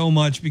brother so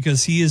much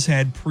because he has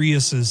had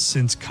Priuses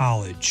since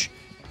college.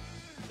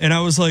 And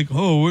I was like,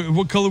 oh,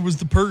 what color was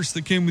the purse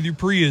that came with your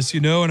Prius,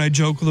 And I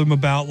joke with him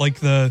about like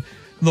the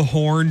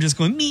horn just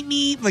going meep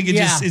meep, like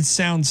it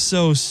sounds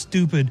so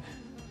stupid.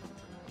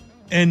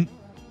 And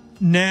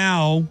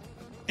now,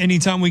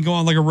 anytime we go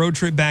on like a road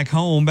trip back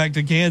home, back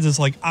to Kansas,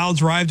 like I'll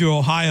drive to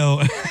Ohio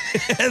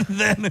and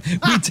then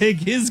we take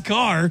his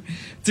car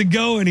to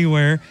go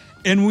anywhere.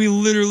 And we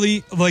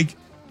literally, like,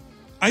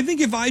 I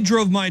think if I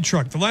drove my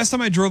truck, the last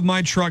time I drove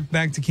my truck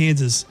back to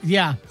Kansas,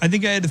 Yeah. I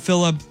think I had to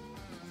fill up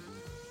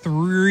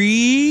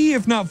 3,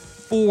 if not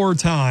 4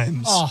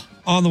 times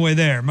on the way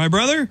there. My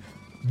brother,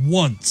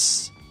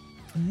 once.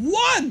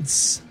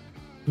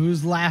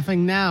 Who's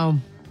laughing now?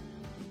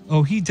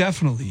 Oh, he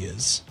definitely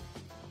is.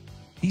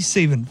 He's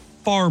saving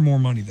far more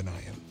money than I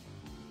am.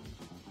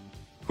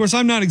 Of course,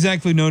 I'm not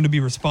exactly known to be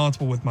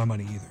responsible with my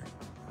money either.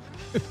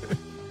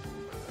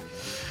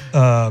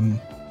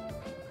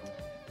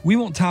 We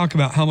won't talk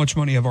about how much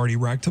money I've already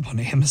racked up on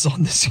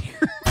Amazon this year.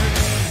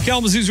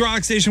 Kalamazoo's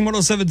Rock Station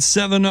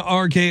 107.7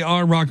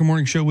 RKR Rock and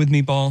Morning Show with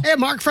me, Paul. Hey,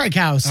 Mark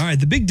Frankhouse. All right,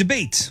 the big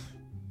debate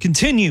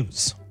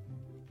continues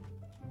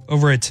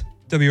over at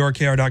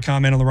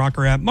WRKR.com and on the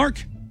Rocker app.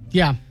 Mark,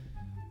 Yeah.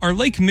 are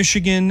Lake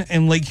Michigan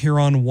and Lake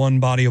Huron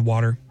one body of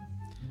water?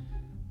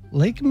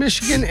 Lake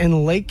Michigan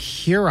and Lake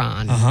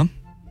Huron. Uh-huh.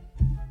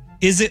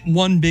 Is it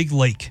one big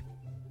lake?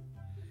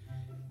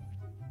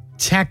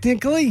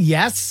 Technically,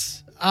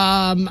 yes.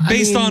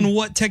 Based on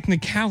what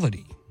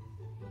technicality?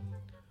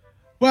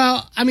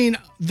 Well, I mean,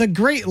 the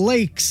Great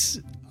Lakes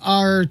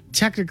are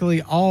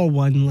technically all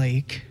one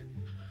lake.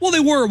 Well, they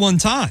were at one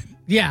time.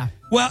 Yeah.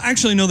 Well,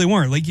 actually, no, they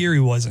weren't. Lake Erie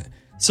wasn't.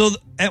 So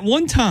at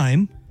one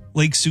time,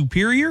 Lake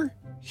Superior,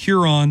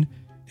 Huron,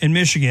 and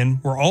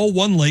Michigan were all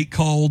one lake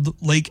called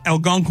Lake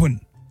Algonquin,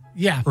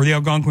 Yeah. or the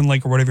Algonquin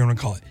Lake, or whatever you want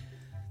to call it.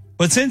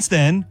 But since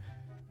then,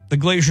 the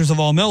glaciers have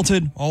all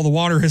melted. All the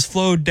water has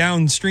flowed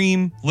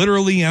downstream,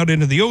 literally out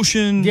into the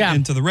ocean, Yeah.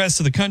 into the rest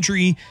of the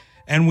country.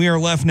 And we are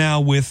left now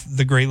with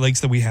the Great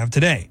Lakes that we have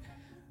today.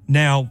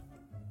 Now,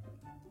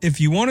 if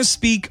you want to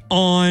speak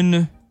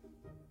on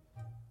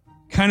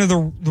kind of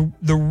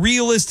the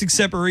realistic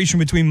separation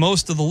between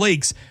most of the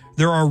lakes,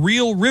 there are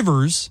real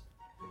rivers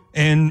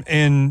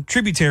and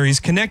tributaries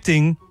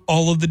connecting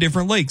all of the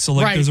different lakes. So,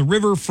 like, Right. there's a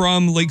river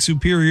from Lake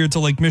Superior to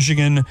Lake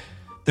Michigan.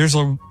 There's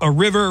a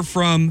river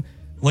from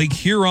Lake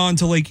Huron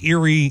to Lake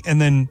Erie, and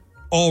then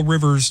all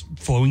rivers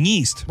flowing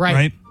east,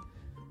 right?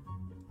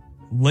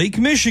 Lake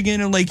Michigan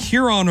and Lake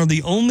Huron are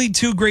the only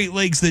 2 Great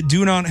Lakes that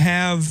do not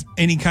have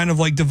any kind of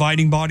like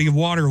dividing body of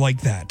water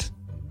like that.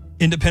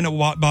 Independent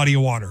body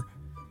of water.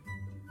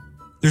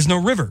 There's no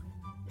river.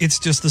 It's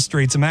just the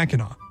Straits of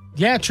Mackinac.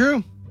 Yeah,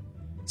 true.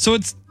 So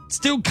it's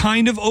still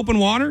kind of open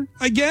water,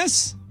 I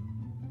guess.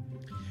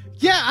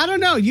 Yeah, I don't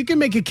know. You can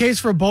make a case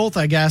for both,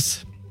 I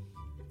guess.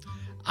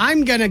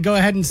 I'm going to go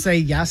ahead and say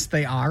yes,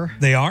 they are.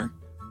 They are?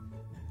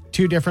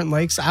 2 different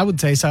lakes. I would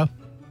say so.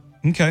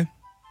 Okay.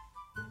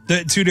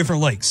 The 2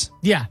 different lakes.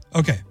 Yeah.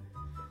 Okay.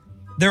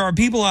 There are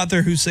people out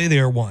there who say they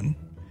are one.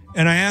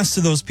 And I asked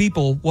to those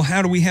people, well,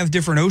 how do we have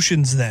different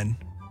oceans then?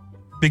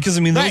 Because,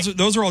 I mean, Right.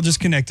 those are all just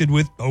connected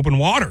with open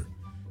water.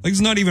 Like, it's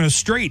not even a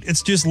strait.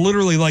 It's just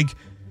literally like,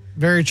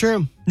 Very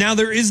true. now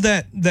there is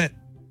that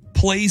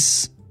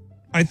place,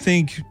 I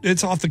think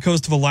it's off the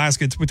coast of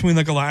Alaska. It's between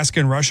like Alaska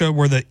and Russia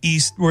where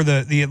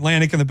the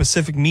Atlantic and the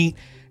Pacific meet.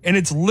 And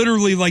it's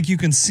literally like you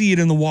can see it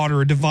in the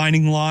water, a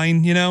dividing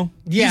line, you know?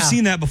 Yeah. You've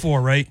seen that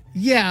before, right?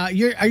 Yeah. Are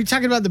you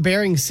talking about the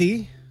Bering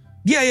Sea?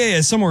 Yeah,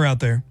 somewhere out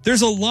there.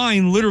 There's a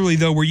line literally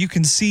though where you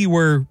can see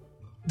where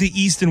the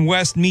east and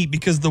west meet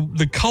because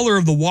the color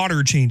of the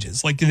water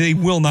changes. Like they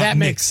will not That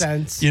mix. makes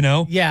sense. You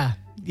know? Yeah.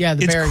 Yeah,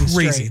 the It's Bering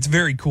crazy. Strait. It's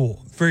very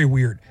cool. Very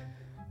weird.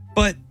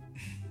 But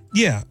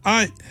yeah,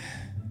 I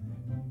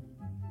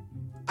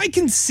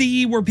can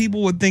see where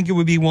people would think it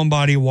would be one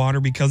body of water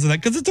because of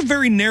that, because it's a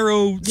very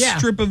narrow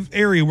strip of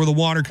area where the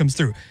water comes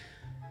through.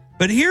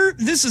 But here,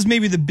 this is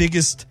maybe the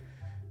biggest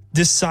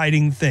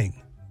deciding thing.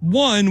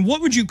 One,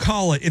 what would you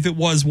call it if it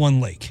was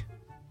one lake?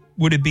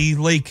 Would it be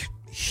Lake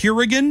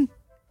Huron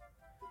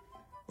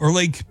or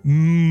Lake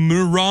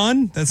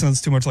Moron? That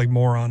sounds too much like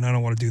moron. I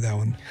don't want to do that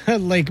one.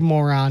 Lake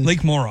Moron.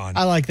 Lake Moron.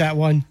 I like that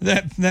one.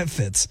 That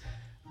fits.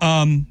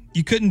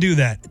 You couldn't do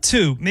that.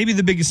 2, maybe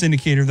the biggest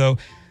indicator though,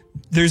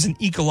 there's an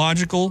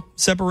ecological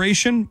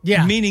separation,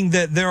 meaning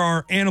that there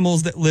are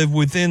animals that live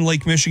within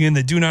Lake Michigan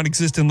that do not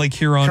exist in Lake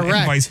Huron and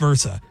Correct. vice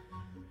versa.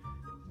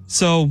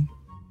 So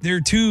they're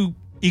 2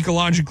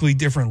 ecologically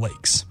different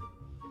lakes,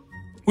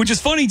 which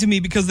is funny to me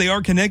because they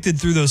are connected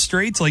through those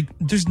straits. Like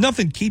there's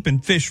nothing keeping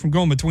fish from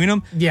going between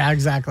them. Yeah,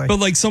 exactly. But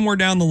like somewhere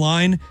down the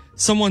line,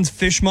 someone's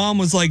fish mom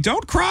was like,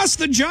 don't cross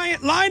the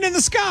giant line in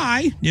the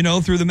sky, you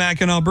know, through the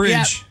Mackinac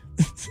Bridge.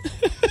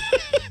 Yep.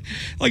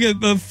 Like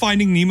a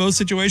Finding Nemo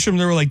situation where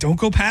they were like, don't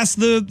go past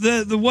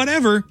the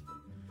whatever.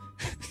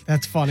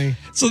 That's funny.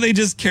 So they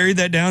just carried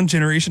that down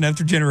generation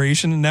after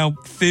generation. And now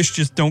fish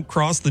just don't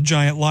cross the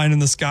giant line in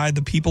the sky,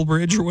 the People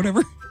Bridge or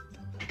whatever.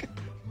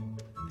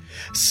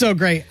 So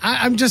great.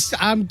 I'm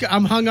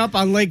hung up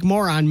on Lake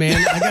Moron,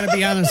 man. I got to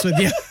be honest with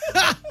you.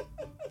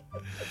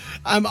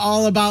 I'm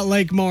all about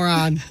Lake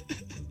Moron.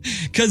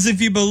 Because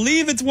if you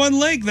believe it's one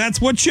lake,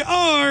 that's what you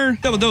are.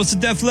 Double dose of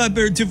Def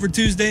Leppard, 2 for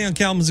Tuesday on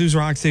Kalamazoo's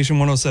Rock Station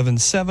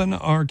 107.7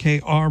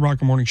 RKR,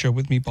 Rocker Morning Show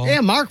with me, Paul. Yeah,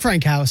 Mark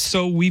Frankhouse.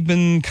 So we've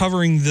been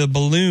covering the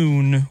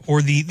balloon,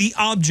 or the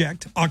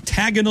object,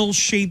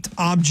 octagonal-shaped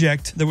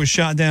object that was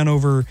shot down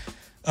over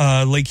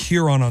Lake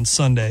Huron on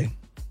Sunday.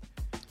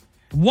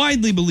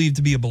 Widely believed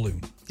to be a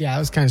balloon. Yeah, it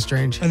was kind of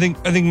strange. I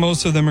think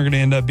most of them are going to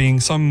end up being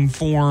some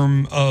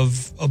form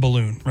of a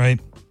balloon, right?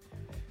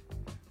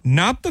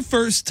 Not the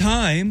first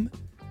time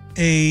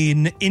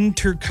an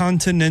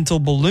intercontinental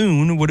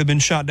balloon would have been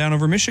shot down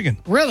over Michigan.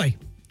 Really?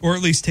 Or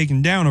at least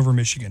taken down over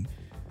Michigan.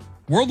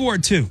 World War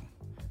II.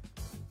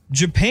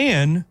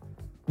 Japan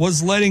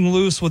was letting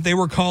loose what they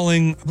were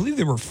calling, I believe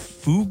they were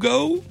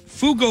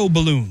Fugo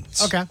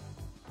balloons. Okay.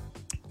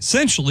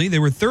 Essentially, they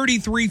were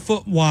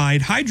 33-foot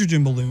wide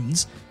hydrogen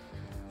balloons.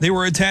 They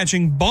were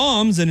attaching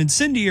bombs and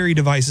incendiary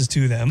devices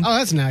to them. Oh,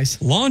 that's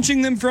nice.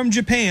 Launching them from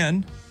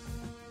Japan.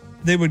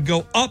 They would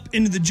go up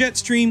into the jet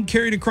stream,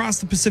 carried across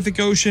the Pacific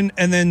Ocean,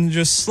 and then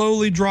just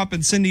slowly drop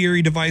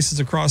incendiary devices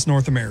across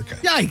North America.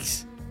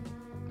 Yikes.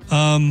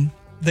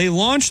 They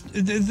launched,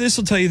 this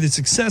will tell you the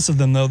success of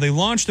them, though. They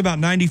launched about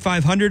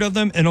 9,500 of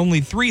them, and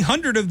only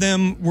 300 of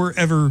them were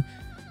ever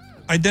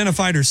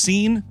identified or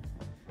seen.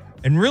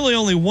 And really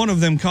only one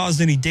of them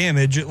caused any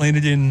damage. It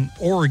landed in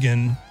Oregon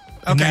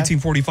in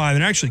 1945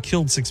 and actually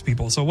killed 6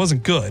 people, so it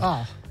wasn't good.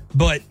 Oh.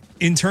 But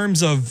in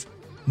terms of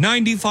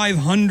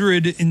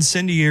 9,500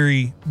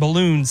 incendiary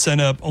balloons sent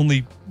up,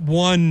 only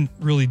one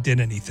really did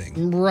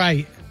anything.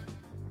 Right.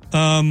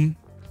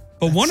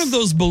 But one of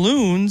those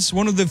balloons,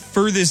 one of the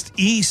furthest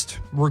east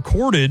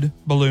recorded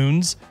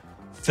balloons,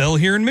 fell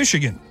here in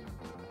Michigan.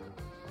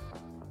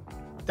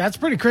 That's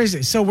pretty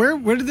crazy. So where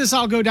did this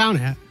all go down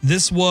at?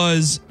 This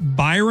was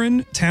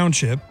Byron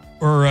Township.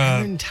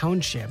 Byron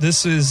Township.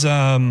 This is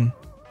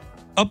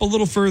up a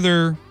little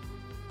further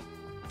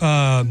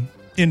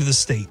into the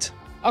state.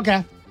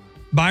 Okay.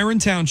 Byron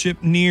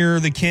Township, near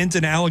the Kent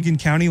and Allegan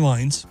County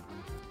lines.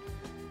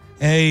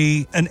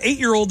 An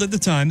 8-year-old at the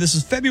time, this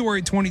is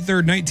February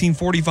 23rd,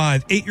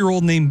 1945,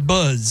 8-year-old named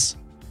Buzz.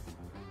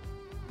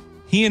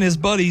 He and his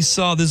buddies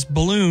saw this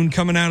balloon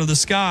coming out of the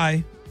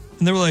sky,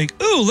 and they were like,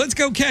 ooh, let's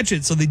go catch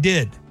it. So they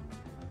did,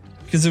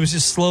 because it was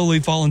just slowly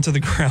falling to the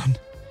ground.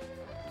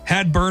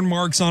 Had burn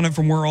marks on it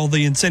from where all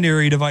the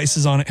incendiary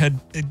devices on it had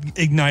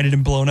ignited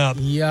and blown up.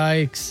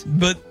 Yikes.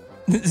 But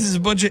this is a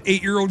bunch of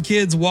 8-year-old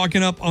kids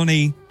walking up on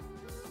a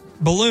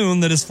balloon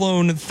that has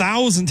flown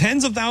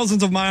tens of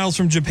thousands of miles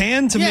from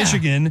Japan to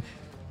Michigan,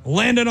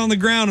 landed on the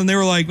ground, and they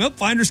were like, well,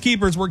 finders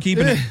keepers, we're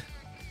keeping it.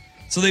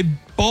 So they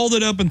balled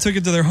it up and took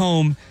it to their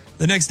home.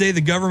 The next day,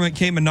 the government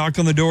came and knocked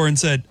on the door and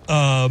said,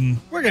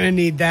 we're going to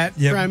need that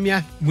from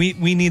you.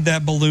 We need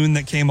that balloon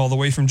that came all the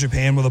way from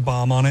Japan with a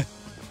bomb on it.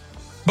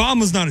 Bomb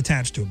was not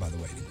attached to it, by the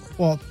way, anymore.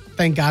 Well,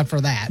 thank God for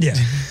that. Yeah.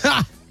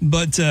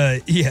 But,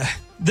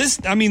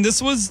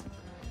 this was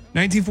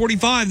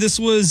 1945. This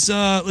was,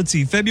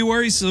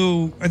 February.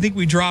 So I think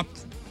we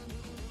dropped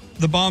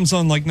the bombs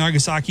on like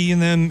Nagasaki and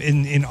them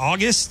in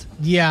August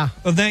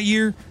of that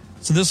year.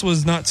 So this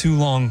was not too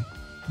long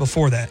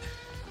before that.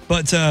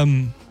 But,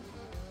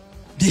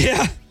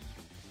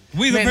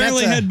 we've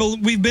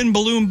we've been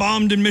balloon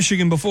bombed in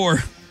Michigan before.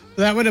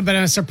 That would have been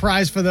a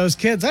surprise for those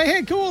kids.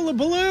 Hey, cool, a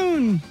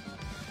balloon.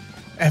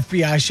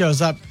 FBI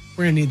shows up.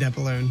 We're going to need that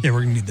balloon. Yeah,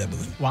 we're going to need that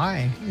balloon.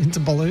 Why? It's a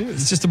balloon.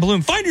 It's just a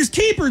balloon. Finders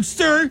keepers,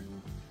 sir.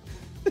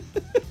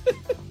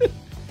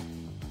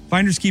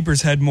 Finders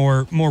keepers had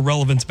more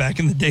relevance back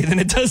in the day than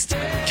it does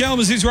today.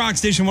 Kalamazoo's Rock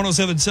Station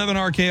 107.7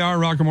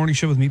 RKR, Rocker Morning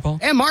Show with me, Paul.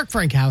 And Mark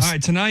Frankhouse. All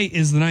right, tonight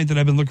is the night that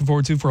I've been looking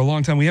forward to for a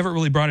long time. We haven't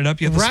really brought it up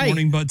yet this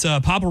morning, but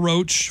Papa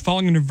Roach,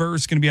 Falling in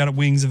Reverse, going to be out at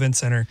Wings Event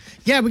Center.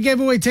 Yeah, we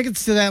gave away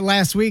tickets to that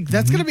last week.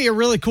 That's going to be a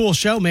really cool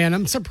show, man.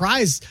 I'm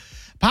surprised.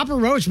 Papa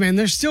Roach, man,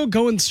 they're still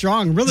going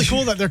strong. Really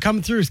cool that they're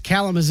coming through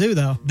Kalamazoo,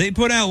 though. They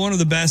put out one of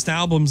the best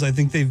albums I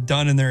think they've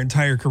done in their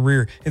entire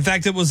career. In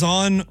fact, it was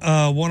on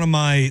one of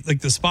my, the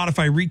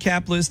Spotify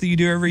recap list that you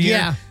do every year.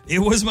 Yeah. It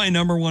was my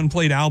number one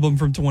played album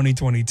from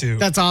 2022.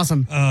 That's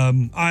awesome.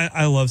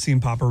 I love seeing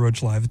Papa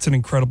Roach live. It's an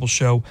incredible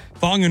show.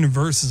 Falling in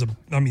Reverse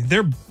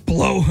they're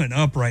blowing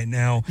up right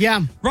now.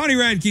 Yeah. Ronnie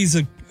Radke's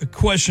a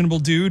questionable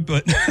dude,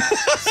 but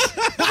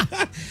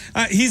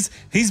he's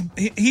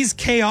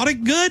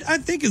chaotic good, I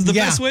think is the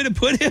best way to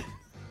put it.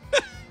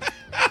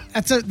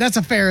 That's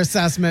a fair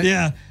assessment.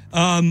 Yeah.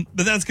 But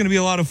that's going to be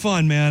a lot of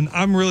fun, man.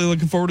 I'm really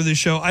looking forward to this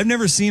show. I've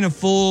never seen a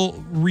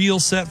full real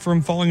set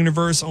from Falling in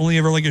Reverse, only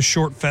ever a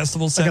short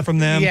festival set from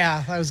them.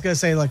 Yeah, I was going to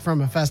say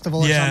from a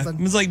festival or something.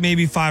 It was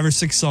maybe 5 or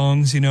 6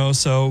 songs,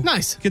 so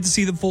nice. Get to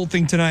see the full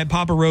thing tonight.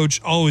 Papa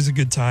Roach, always a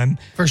good time.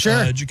 For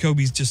sure.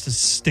 Jacoby's just a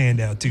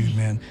standout dude,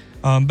 man.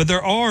 But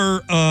there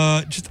are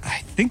I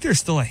think there's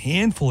still a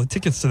handful of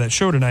tickets to that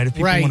show tonight if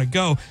people want to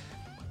go.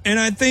 And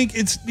I think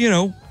it's,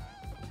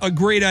 a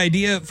great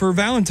idea for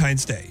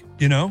Valentine's Day,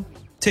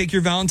 take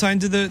your Valentine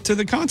to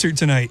the concert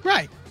tonight.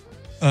 Right.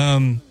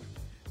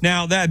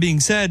 Now, that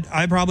being said,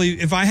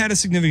 if I had a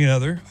significant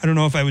other, I don't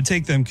know if I would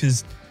take them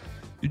because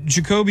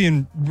Jacoby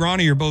and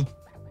Ronnie are both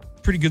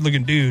pretty good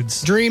looking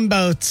dudes.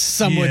 Dreamboats,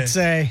 some would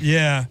say.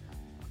 Yeah.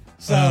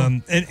 So,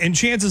 and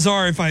chances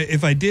are, if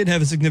I did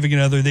have a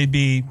significant other, they'd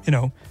be,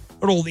 an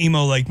old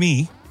emo like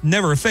me,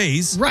 never a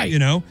phase, right?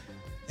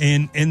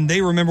 And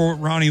they remember what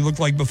Ronnie looked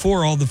like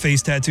before all the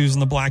face tattoos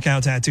and the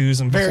blackout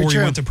tattoos, and before he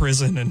went to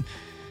prison and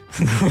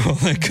all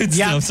that good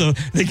stuff. So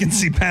they can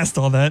see past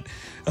all that.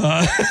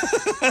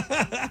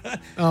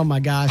 Oh my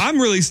gosh. I'm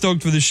really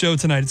stoked for this show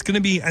tonight. It's going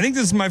to be, I think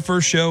this is my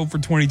first show for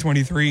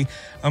 2023.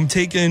 I'm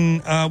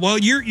taking,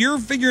 you're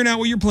figuring out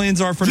what your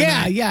plans are for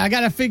tonight. Yeah. I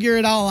got to figure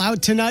it all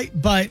out tonight.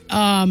 But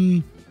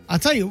I'll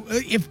tell you,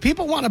 if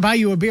people want to buy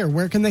you a beer,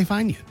 where can they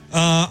find you?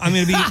 I'm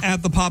going to be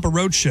at the Papa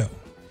Roach Show.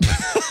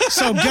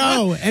 So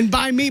go and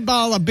buy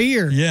Meatball a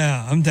beer.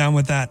 Yeah, I'm down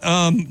with that.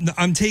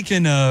 I'm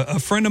taking a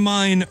friend of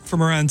mine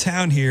from around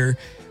town here.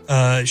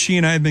 She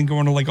and I have been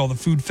going to like all the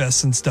food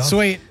fests and stuff.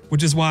 Sweet.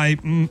 Which is why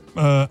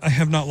I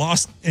have not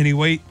lost any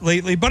weight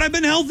lately, but I've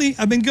been healthy.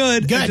 I've been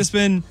good. I've just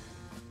been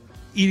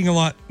eating a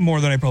lot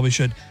more than I probably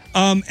should.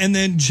 And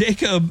then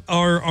Jacob,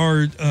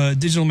 our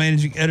digital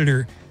managing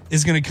editor,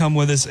 is going to come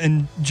with us.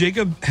 And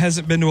Jacob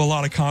hasn't been to a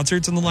lot of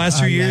concerts in the last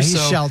 2 years. He's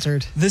so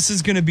sheltered. This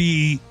is going to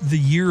be the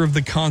year of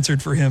the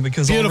concert for him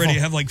because Beautiful. already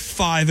I have like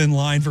 5 in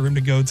line for him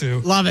to go to.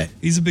 Love it.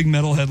 He's a big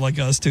metalhead like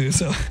us too.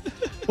 So,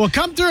 well,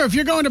 come through. If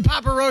you're going to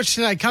Papa Roach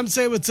tonight, come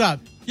say what's up.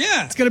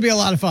 Yeah. It's going to be a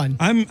lot of fun.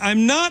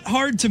 I'm not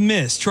hard to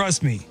miss.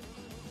 Trust me.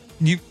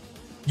 You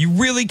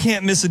really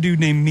can't miss a dude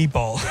named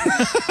Meatball.